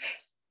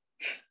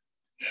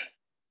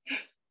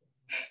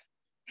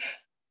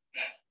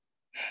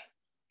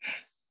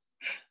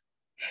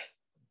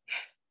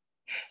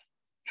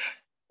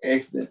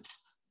 Excellent.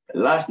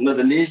 Last but not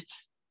the least,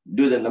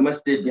 do the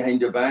namaste behind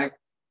your back.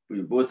 Put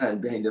your both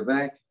hands behind your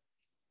back.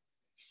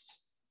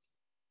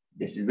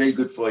 This is very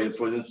good for your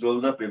frozen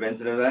shoulder,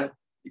 prevention of that.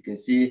 You can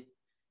see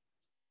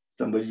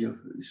somebody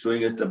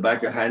showing us the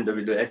back of hand that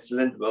we do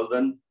excellent. Well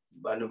done,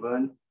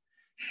 Banuban.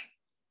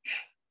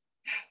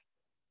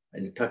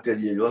 And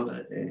Thakurji as well.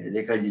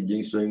 Rekhaji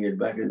doing showing it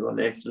back as well.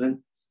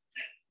 Excellent.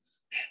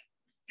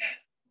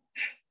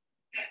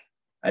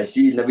 I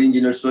see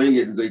Naveen not showing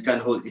it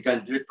because he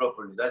can't do it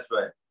properly. That's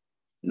why.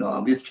 No,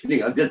 I'm just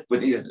kidding. I'm just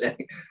putting it there.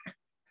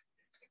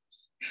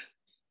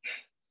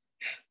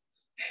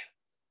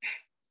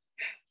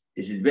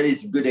 This is very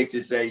good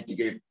exercise to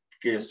get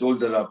your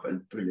shoulder up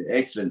and put it.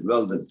 Excellent.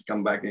 Well done.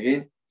 Come back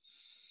again.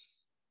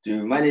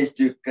 To manage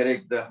to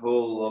correct the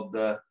whole of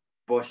the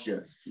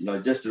posture. Now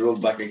just to roll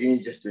back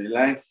again, just to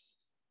relax.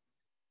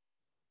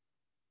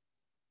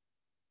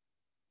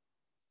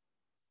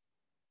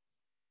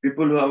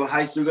 People who have a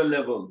high sugar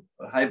level,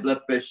 or high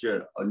blood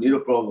pressure, or neuro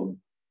problem,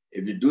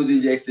 if you do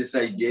this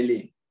exercise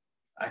daily,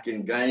 I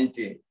can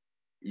guarantee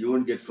you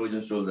won't get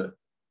frozen shoulder.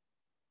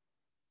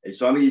 As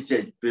Swami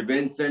said,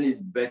 prevention is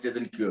better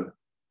than cure.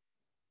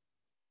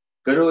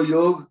 Karo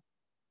yog,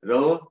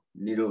 raho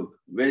nirog.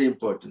 Very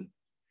important.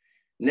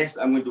 Next,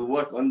 I'm going to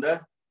work on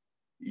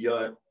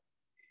your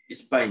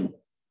spine.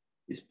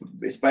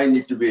 Spine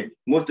needs to be,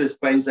 most of the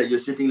spines are you're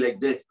sitting like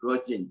this,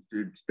 crouching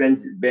to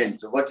bend.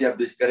 So what you have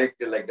to do is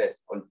correct it like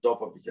this, on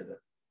top of each other.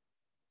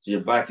 So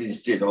your back is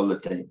straight all the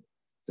time.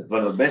 So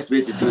one of the best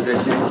way to do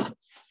that is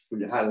put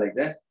your hand like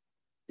that.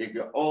 Take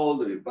it all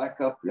the way back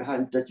up, your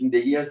hand touching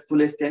the ears,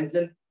 full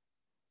extension.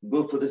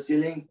 Go for the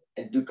ceiling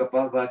and do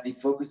Kapalbhati,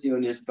 focusing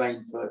on your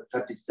spine for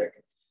 30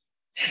 seconds.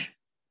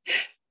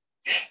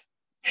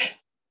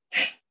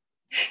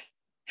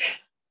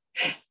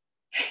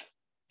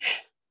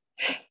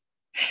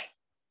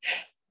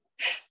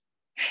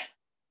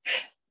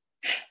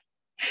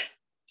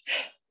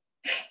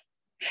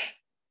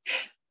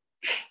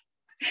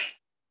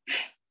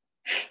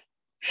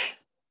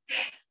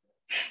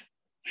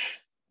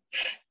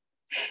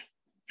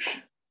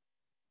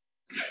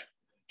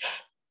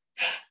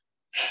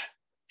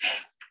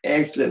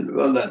 Excellent,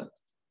 well done.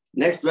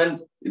 Next one,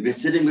 if you're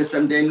sitting with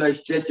some like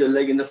stretch your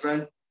leg in the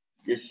front,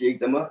 just shake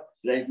them up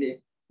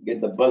slightly,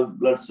 get the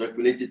blood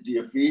circulated to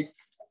your feet.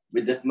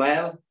 With a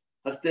smile,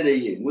 हंसते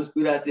रहिए,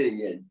 मुस्कुराते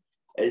रहिए.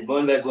 As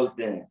Bon भाई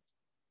बोलते हैं,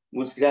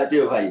 मुस्कुराते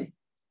हो भाई.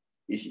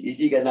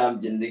 इसी का नाम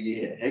जिंदगी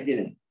है कि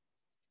नहीं?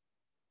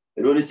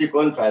 रोने से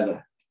कौन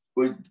फायदा?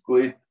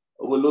 कोई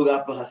वो लोग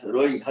आपको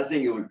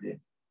हंसेंगे उल्टे.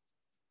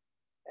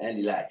 And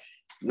relax.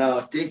 Now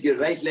take your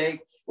right leg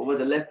over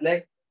the left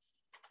leg.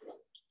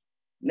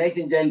 Nice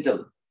and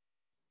gentle.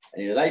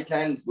 And your right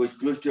hand goes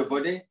close to your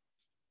body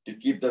to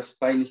keep the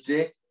spine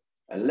straight.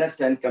 And left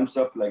hand comes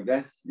up like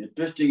this. You're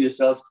twisting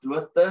yourself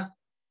towards the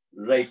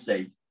right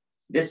side.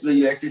 This way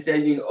you're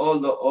exercising all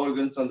the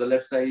organs on the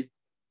left side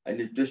and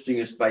you're twisting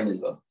your spine as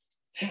well.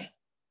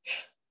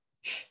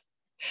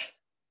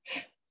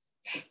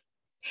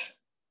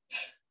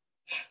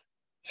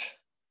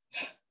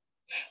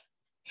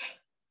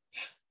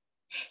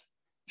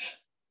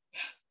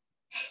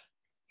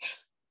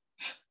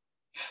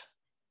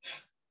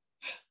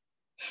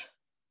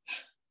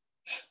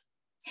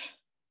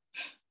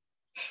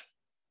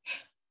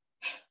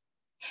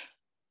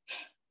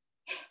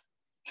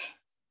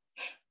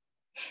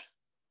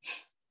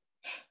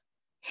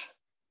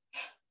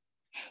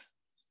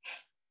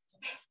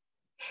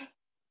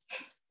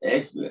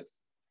 Excellent.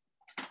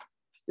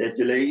 Stretch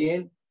your leg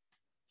in,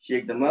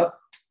 shake them up,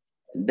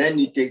 and then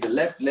you take the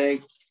left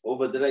leg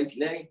over the right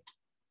leg,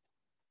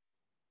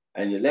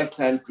 and your left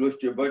hand close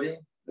to your body,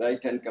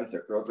 right hand comes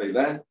across like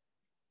that.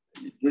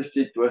 You twist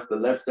it towards the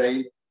left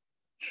side.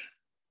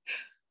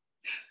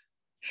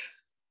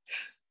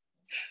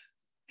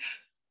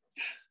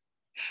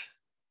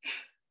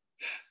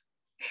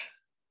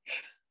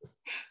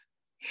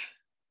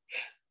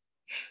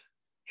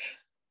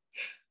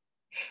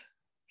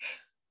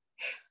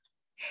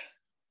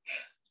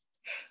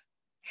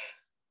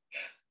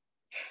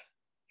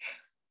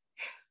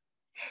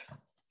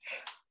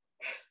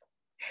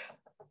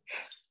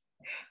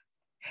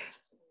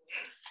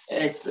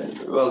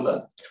 Excellent, well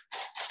done.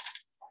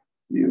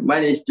 You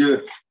managed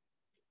to,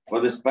 for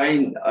the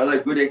spine,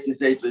 other good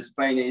exercise for the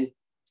spine is,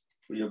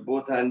 put your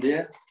both hands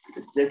there,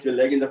 you stretch your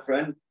leg in the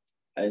front,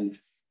 and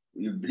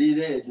you breathe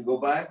in as you go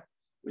back.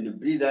 When you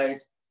breathe out,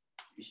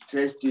 you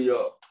stretch to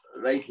your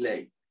right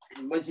leg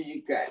as much as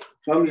you can,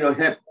 from your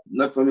hip,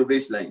 not from your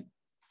waistline.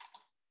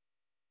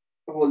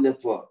 Hold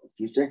it for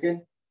 2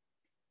 seconds,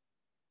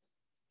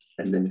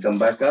 and then come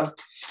back up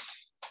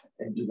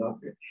and do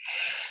that.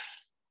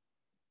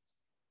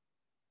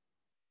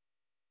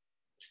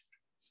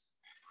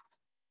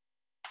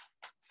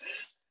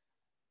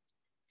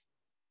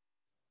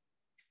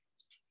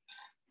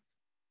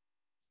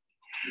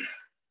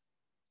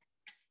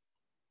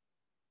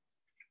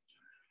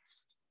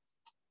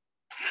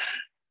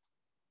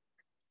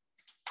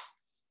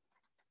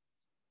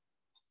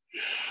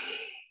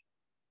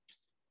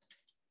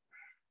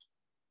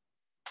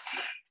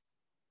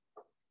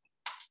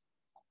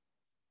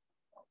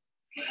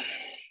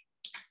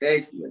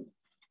 Excellent.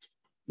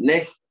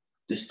 Next,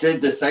 to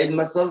stretch the side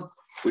muscle,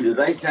 put your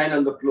right hand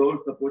on the floor,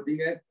 supporting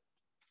it,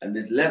 and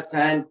this left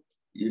hand,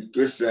 you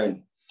twist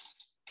around.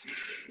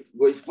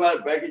 Go as far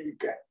back as you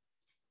can.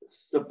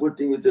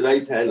 Supporting with the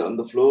right hand on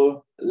the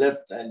floor,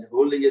 left hand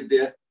holding it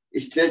there,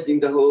 stretching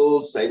the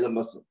whole side of the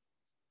muscle.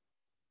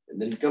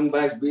 And then come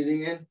back,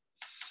 breathing in,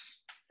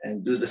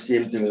 and do the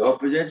same thing with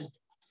opposite.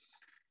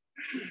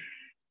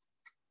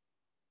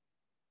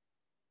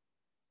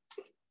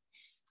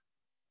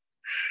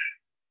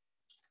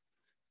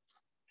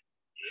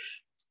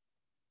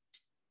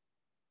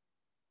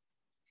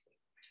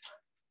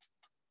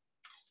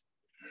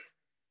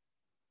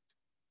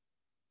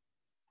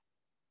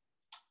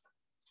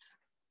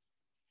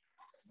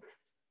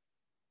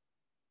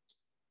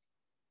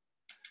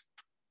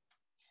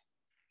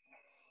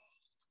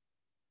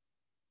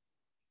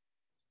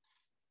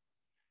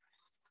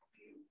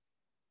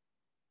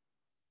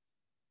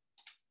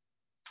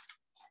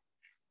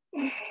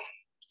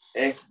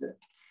 Excellent.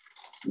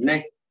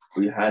 Next,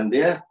 put your hand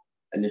there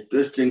and you're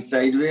twisting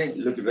sideways,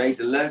 look right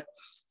and left.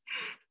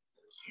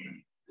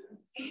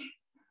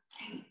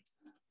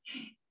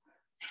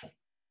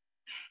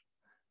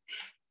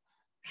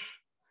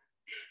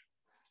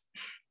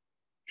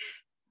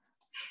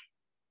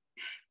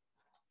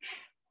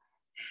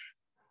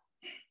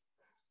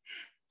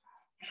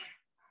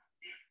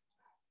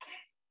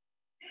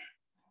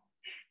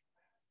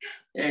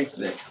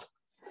 Excellent.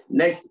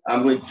 Next,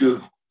 I'm going to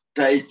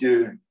try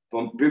to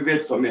from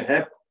pivot from your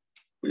hip,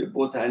 put your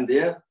both hand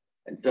there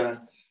and turn.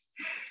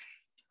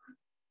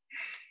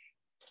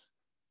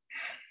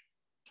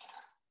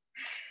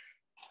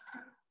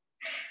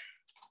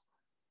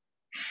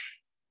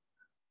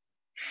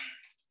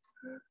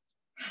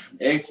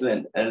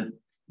 Excellent. And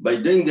by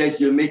doing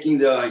this, you're making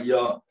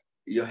your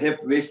hip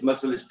waist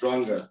muscle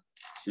stronger,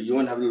 so you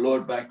won't have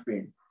lower back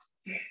pain.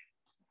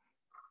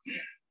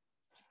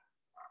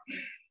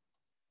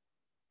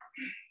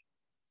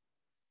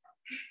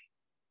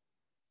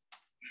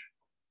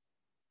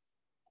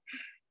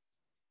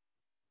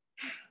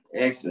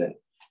 Excellent.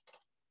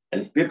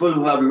 And people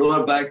who have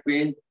lower back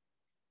pain,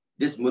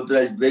 this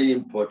mudra is very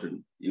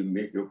important. You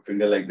make your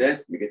finger like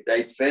this, make a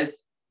tight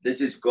fist.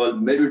 This is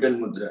called Merudan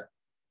mudra.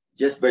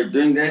 Just by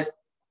doing this,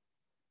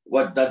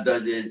 what that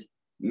does is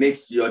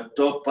makes your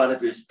top part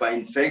of your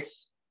spine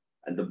fixed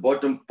and the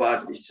bottom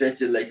part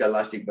stretches like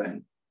elastic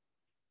band.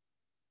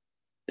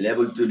 And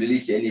able to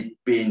release any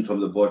pain from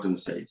the bottom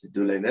side. So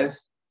do like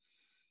this.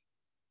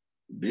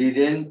 Breathe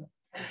in,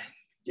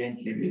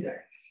 gently breathe out.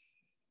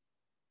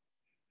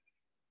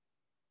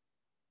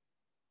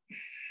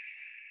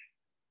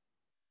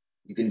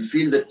 You can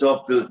feel the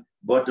top to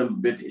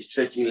bottom bit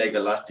stretching like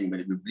elastic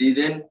band. If you breathe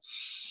in,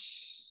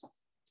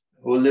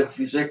 hold it for a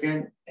few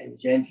seconds and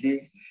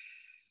gently.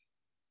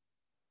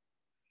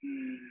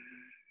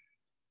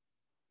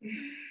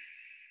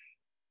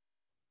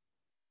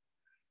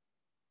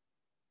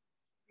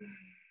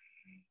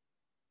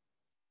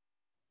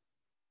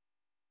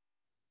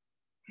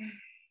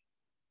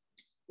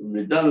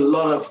 We've done a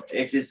lot of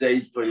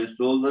exercise for your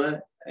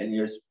shoulder and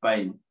your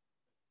spine.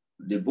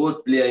 They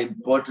both play an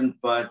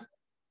important part.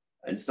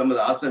 And some of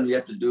the asana we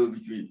have to do,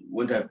 which we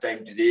won't have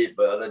time today,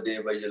 but other day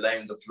while you're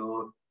lying on the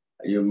floor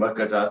and your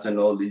Makata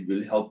all these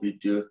will help you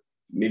to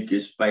make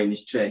your spine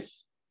stretch.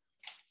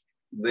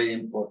 Very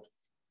important.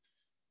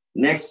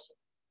 Next,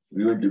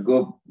 we want to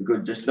go,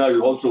 because just now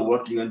you're also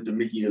working on to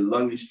making your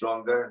lung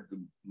stronger.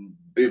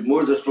 The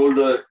more the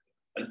shoulder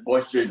and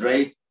posture is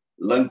right,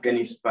 lung can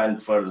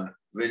expand further.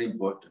 Very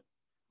important.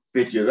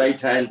 Put your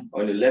right hand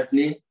on your left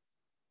knee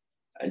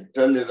and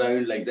turn it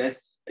around like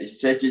this.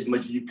 Stretch as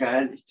much as you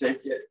can,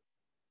 stretch it,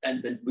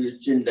 and then put your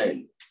chin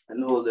down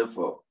and hold it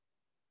for.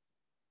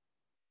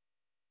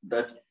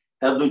 That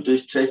helps you to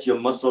stretch your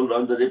muscle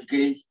around the rib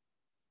cage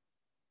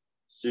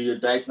so your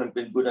diaphragm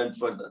can go down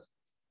further.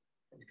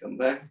 And come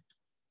back.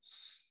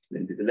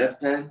 Then with the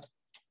left hand.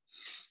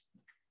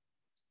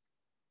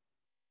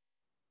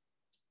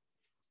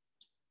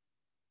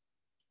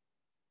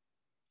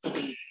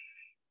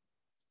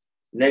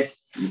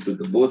 Next, you put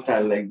the both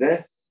hands like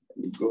this,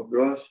 and you go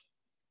across.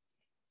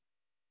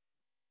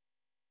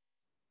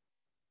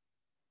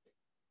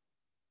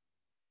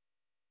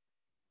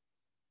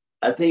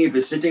 I think if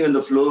you're sitting on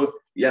the floor,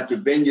 you have to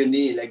bend your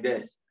knee like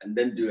this and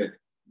then do it.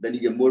 Then you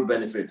get more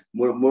benefit,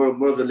 more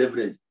of the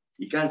leverage.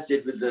 You can't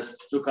sit with this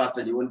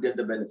sukhasana, you won't get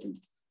the benefit.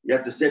 You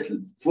have to sit,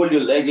 fold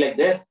your leg like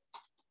this,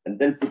 and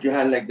then put your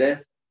hand like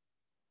this.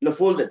 No,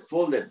 fold it.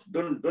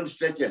 Don't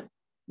stretch it.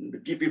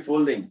 Keep it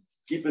folding.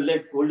 Keep your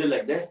leg folded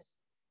like this,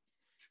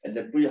 and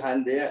then put your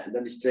hand there, and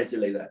then stretch it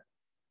like that.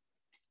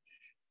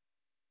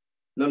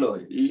 No,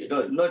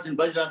 not in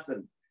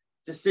Vajrasana.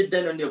 Just sit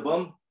down on your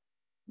bum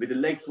with the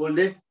leg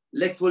folded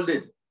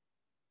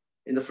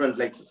in the front,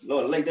 like this,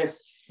 not like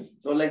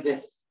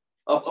this.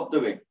 Up the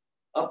way.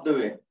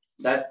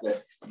 That's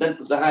it. Then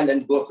put the hand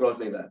and go across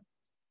like that.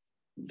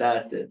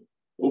 That's it.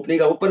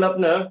 Open up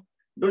now.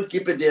 Don't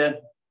keep it there.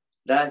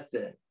 That's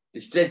it.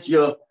 Stretch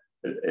your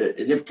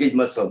rib cage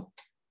muscle.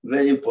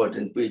 Very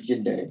important. Put your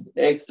chin down.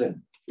 Excellent.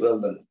 Well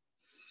done.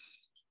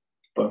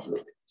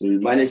 Perfect. So we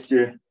managed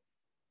to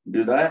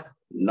do that.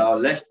 Now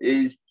next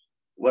is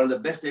one of the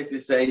best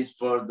exercise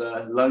for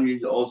the lung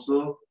is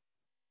also,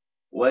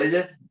 what is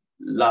it?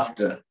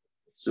 Laughter.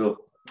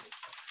 So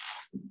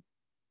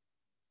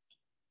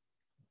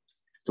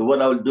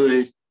what I will do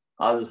is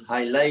I'll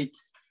highlight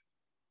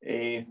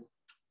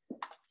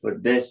for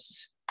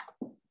this.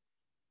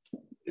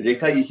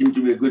 Rekha ji seems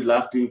to be a good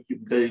laughter,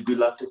 does a good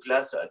laughter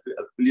class.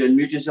 Will you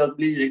unmute yourself,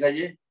 please, Rekha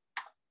ji?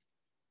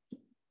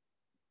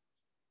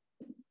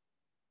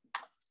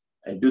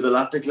 And do the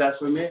laughter class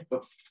for me for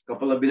a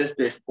couple of minutes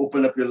to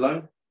open up your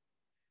lung.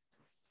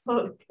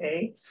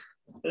 Okay,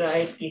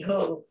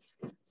 righty-ho.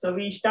 So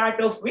we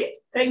start off with,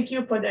 thank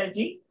you,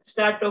 Padaji.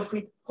 Start off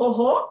with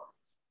ho-ho,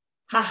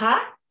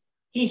 ha-ha,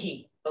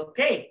 hee-hee.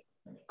 Okay.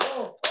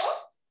 Ho-ho,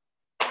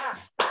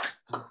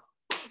 ha-ha,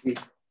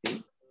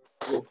 hee-hee.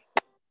 Ho-ho.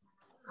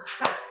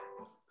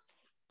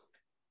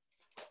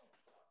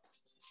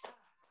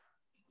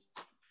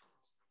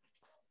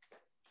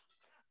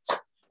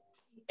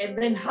 And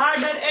then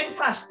harder and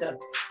faster.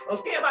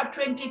 Okay, about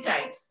 20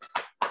 times.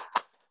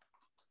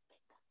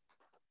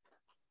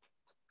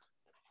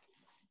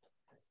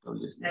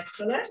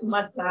 Excellent.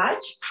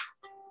 Massage.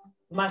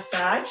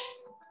 Massage.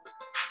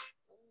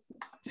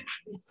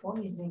 This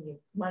phone is ringing.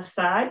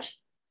 Massage.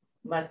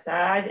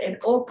 Massage. And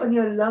open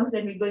your lungs,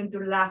 and we're going to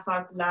laugh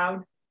out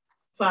loud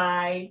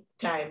 5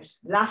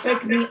 times. Laugh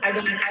at me, I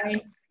don't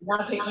mind.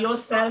 Laugh at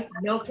yourself,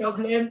 no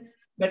problem.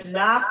 But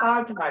laugh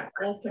out loud.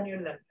 Open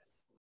your lungs.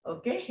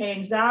 Okay,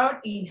 hands out,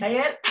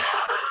 inhale.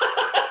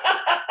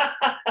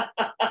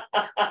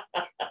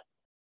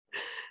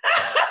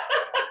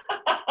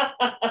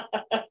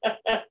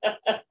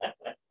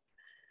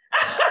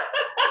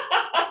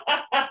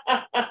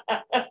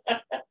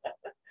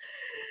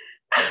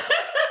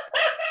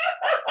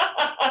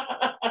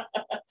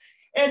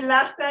 And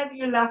last time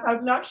you laugh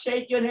out loud,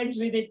 shake your hands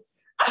with it.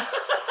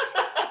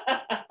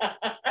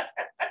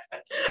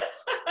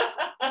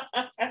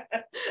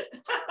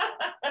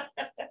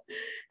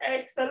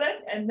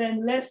 Excellent. And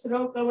then let's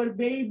rock our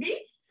baby.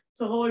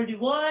 So hold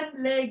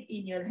one leg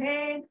in your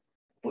hand,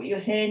 put your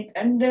hand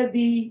under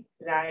the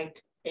right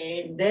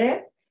hand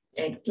there,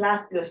 and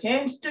clasp your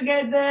hands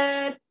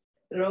together.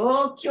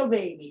 Rock your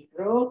baby,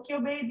 rock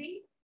your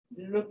baby.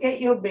 Look at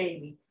your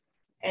baby.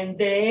 And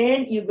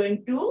then you're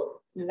going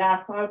to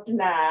laugh out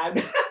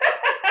loud.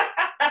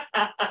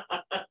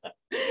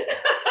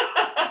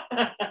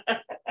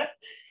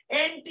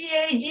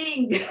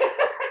 Anti-aging.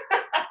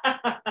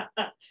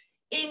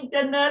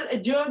 Internal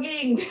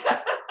jogging.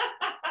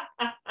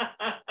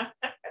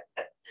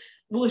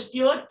 Boost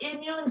your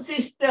immune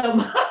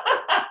system.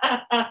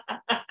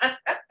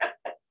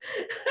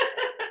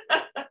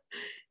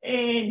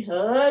 And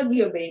hug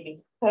your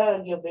baby.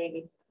 Hug your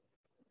baby.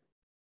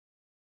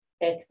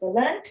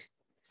 Excellent.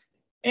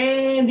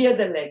 And the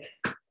other leg.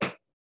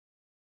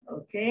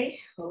 Okay,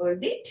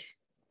 hold it.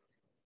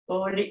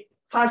 Hold it.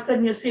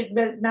 Fasten your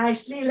seatbelt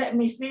nicely. Let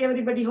me see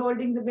everybody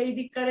holding the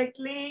baby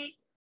correctly.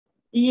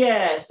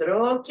 Yes,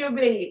 rock your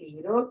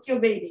baby, rock your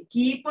baby.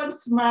 Keep on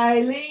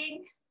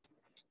smiling.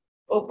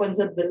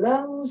 Opens up the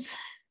lungs.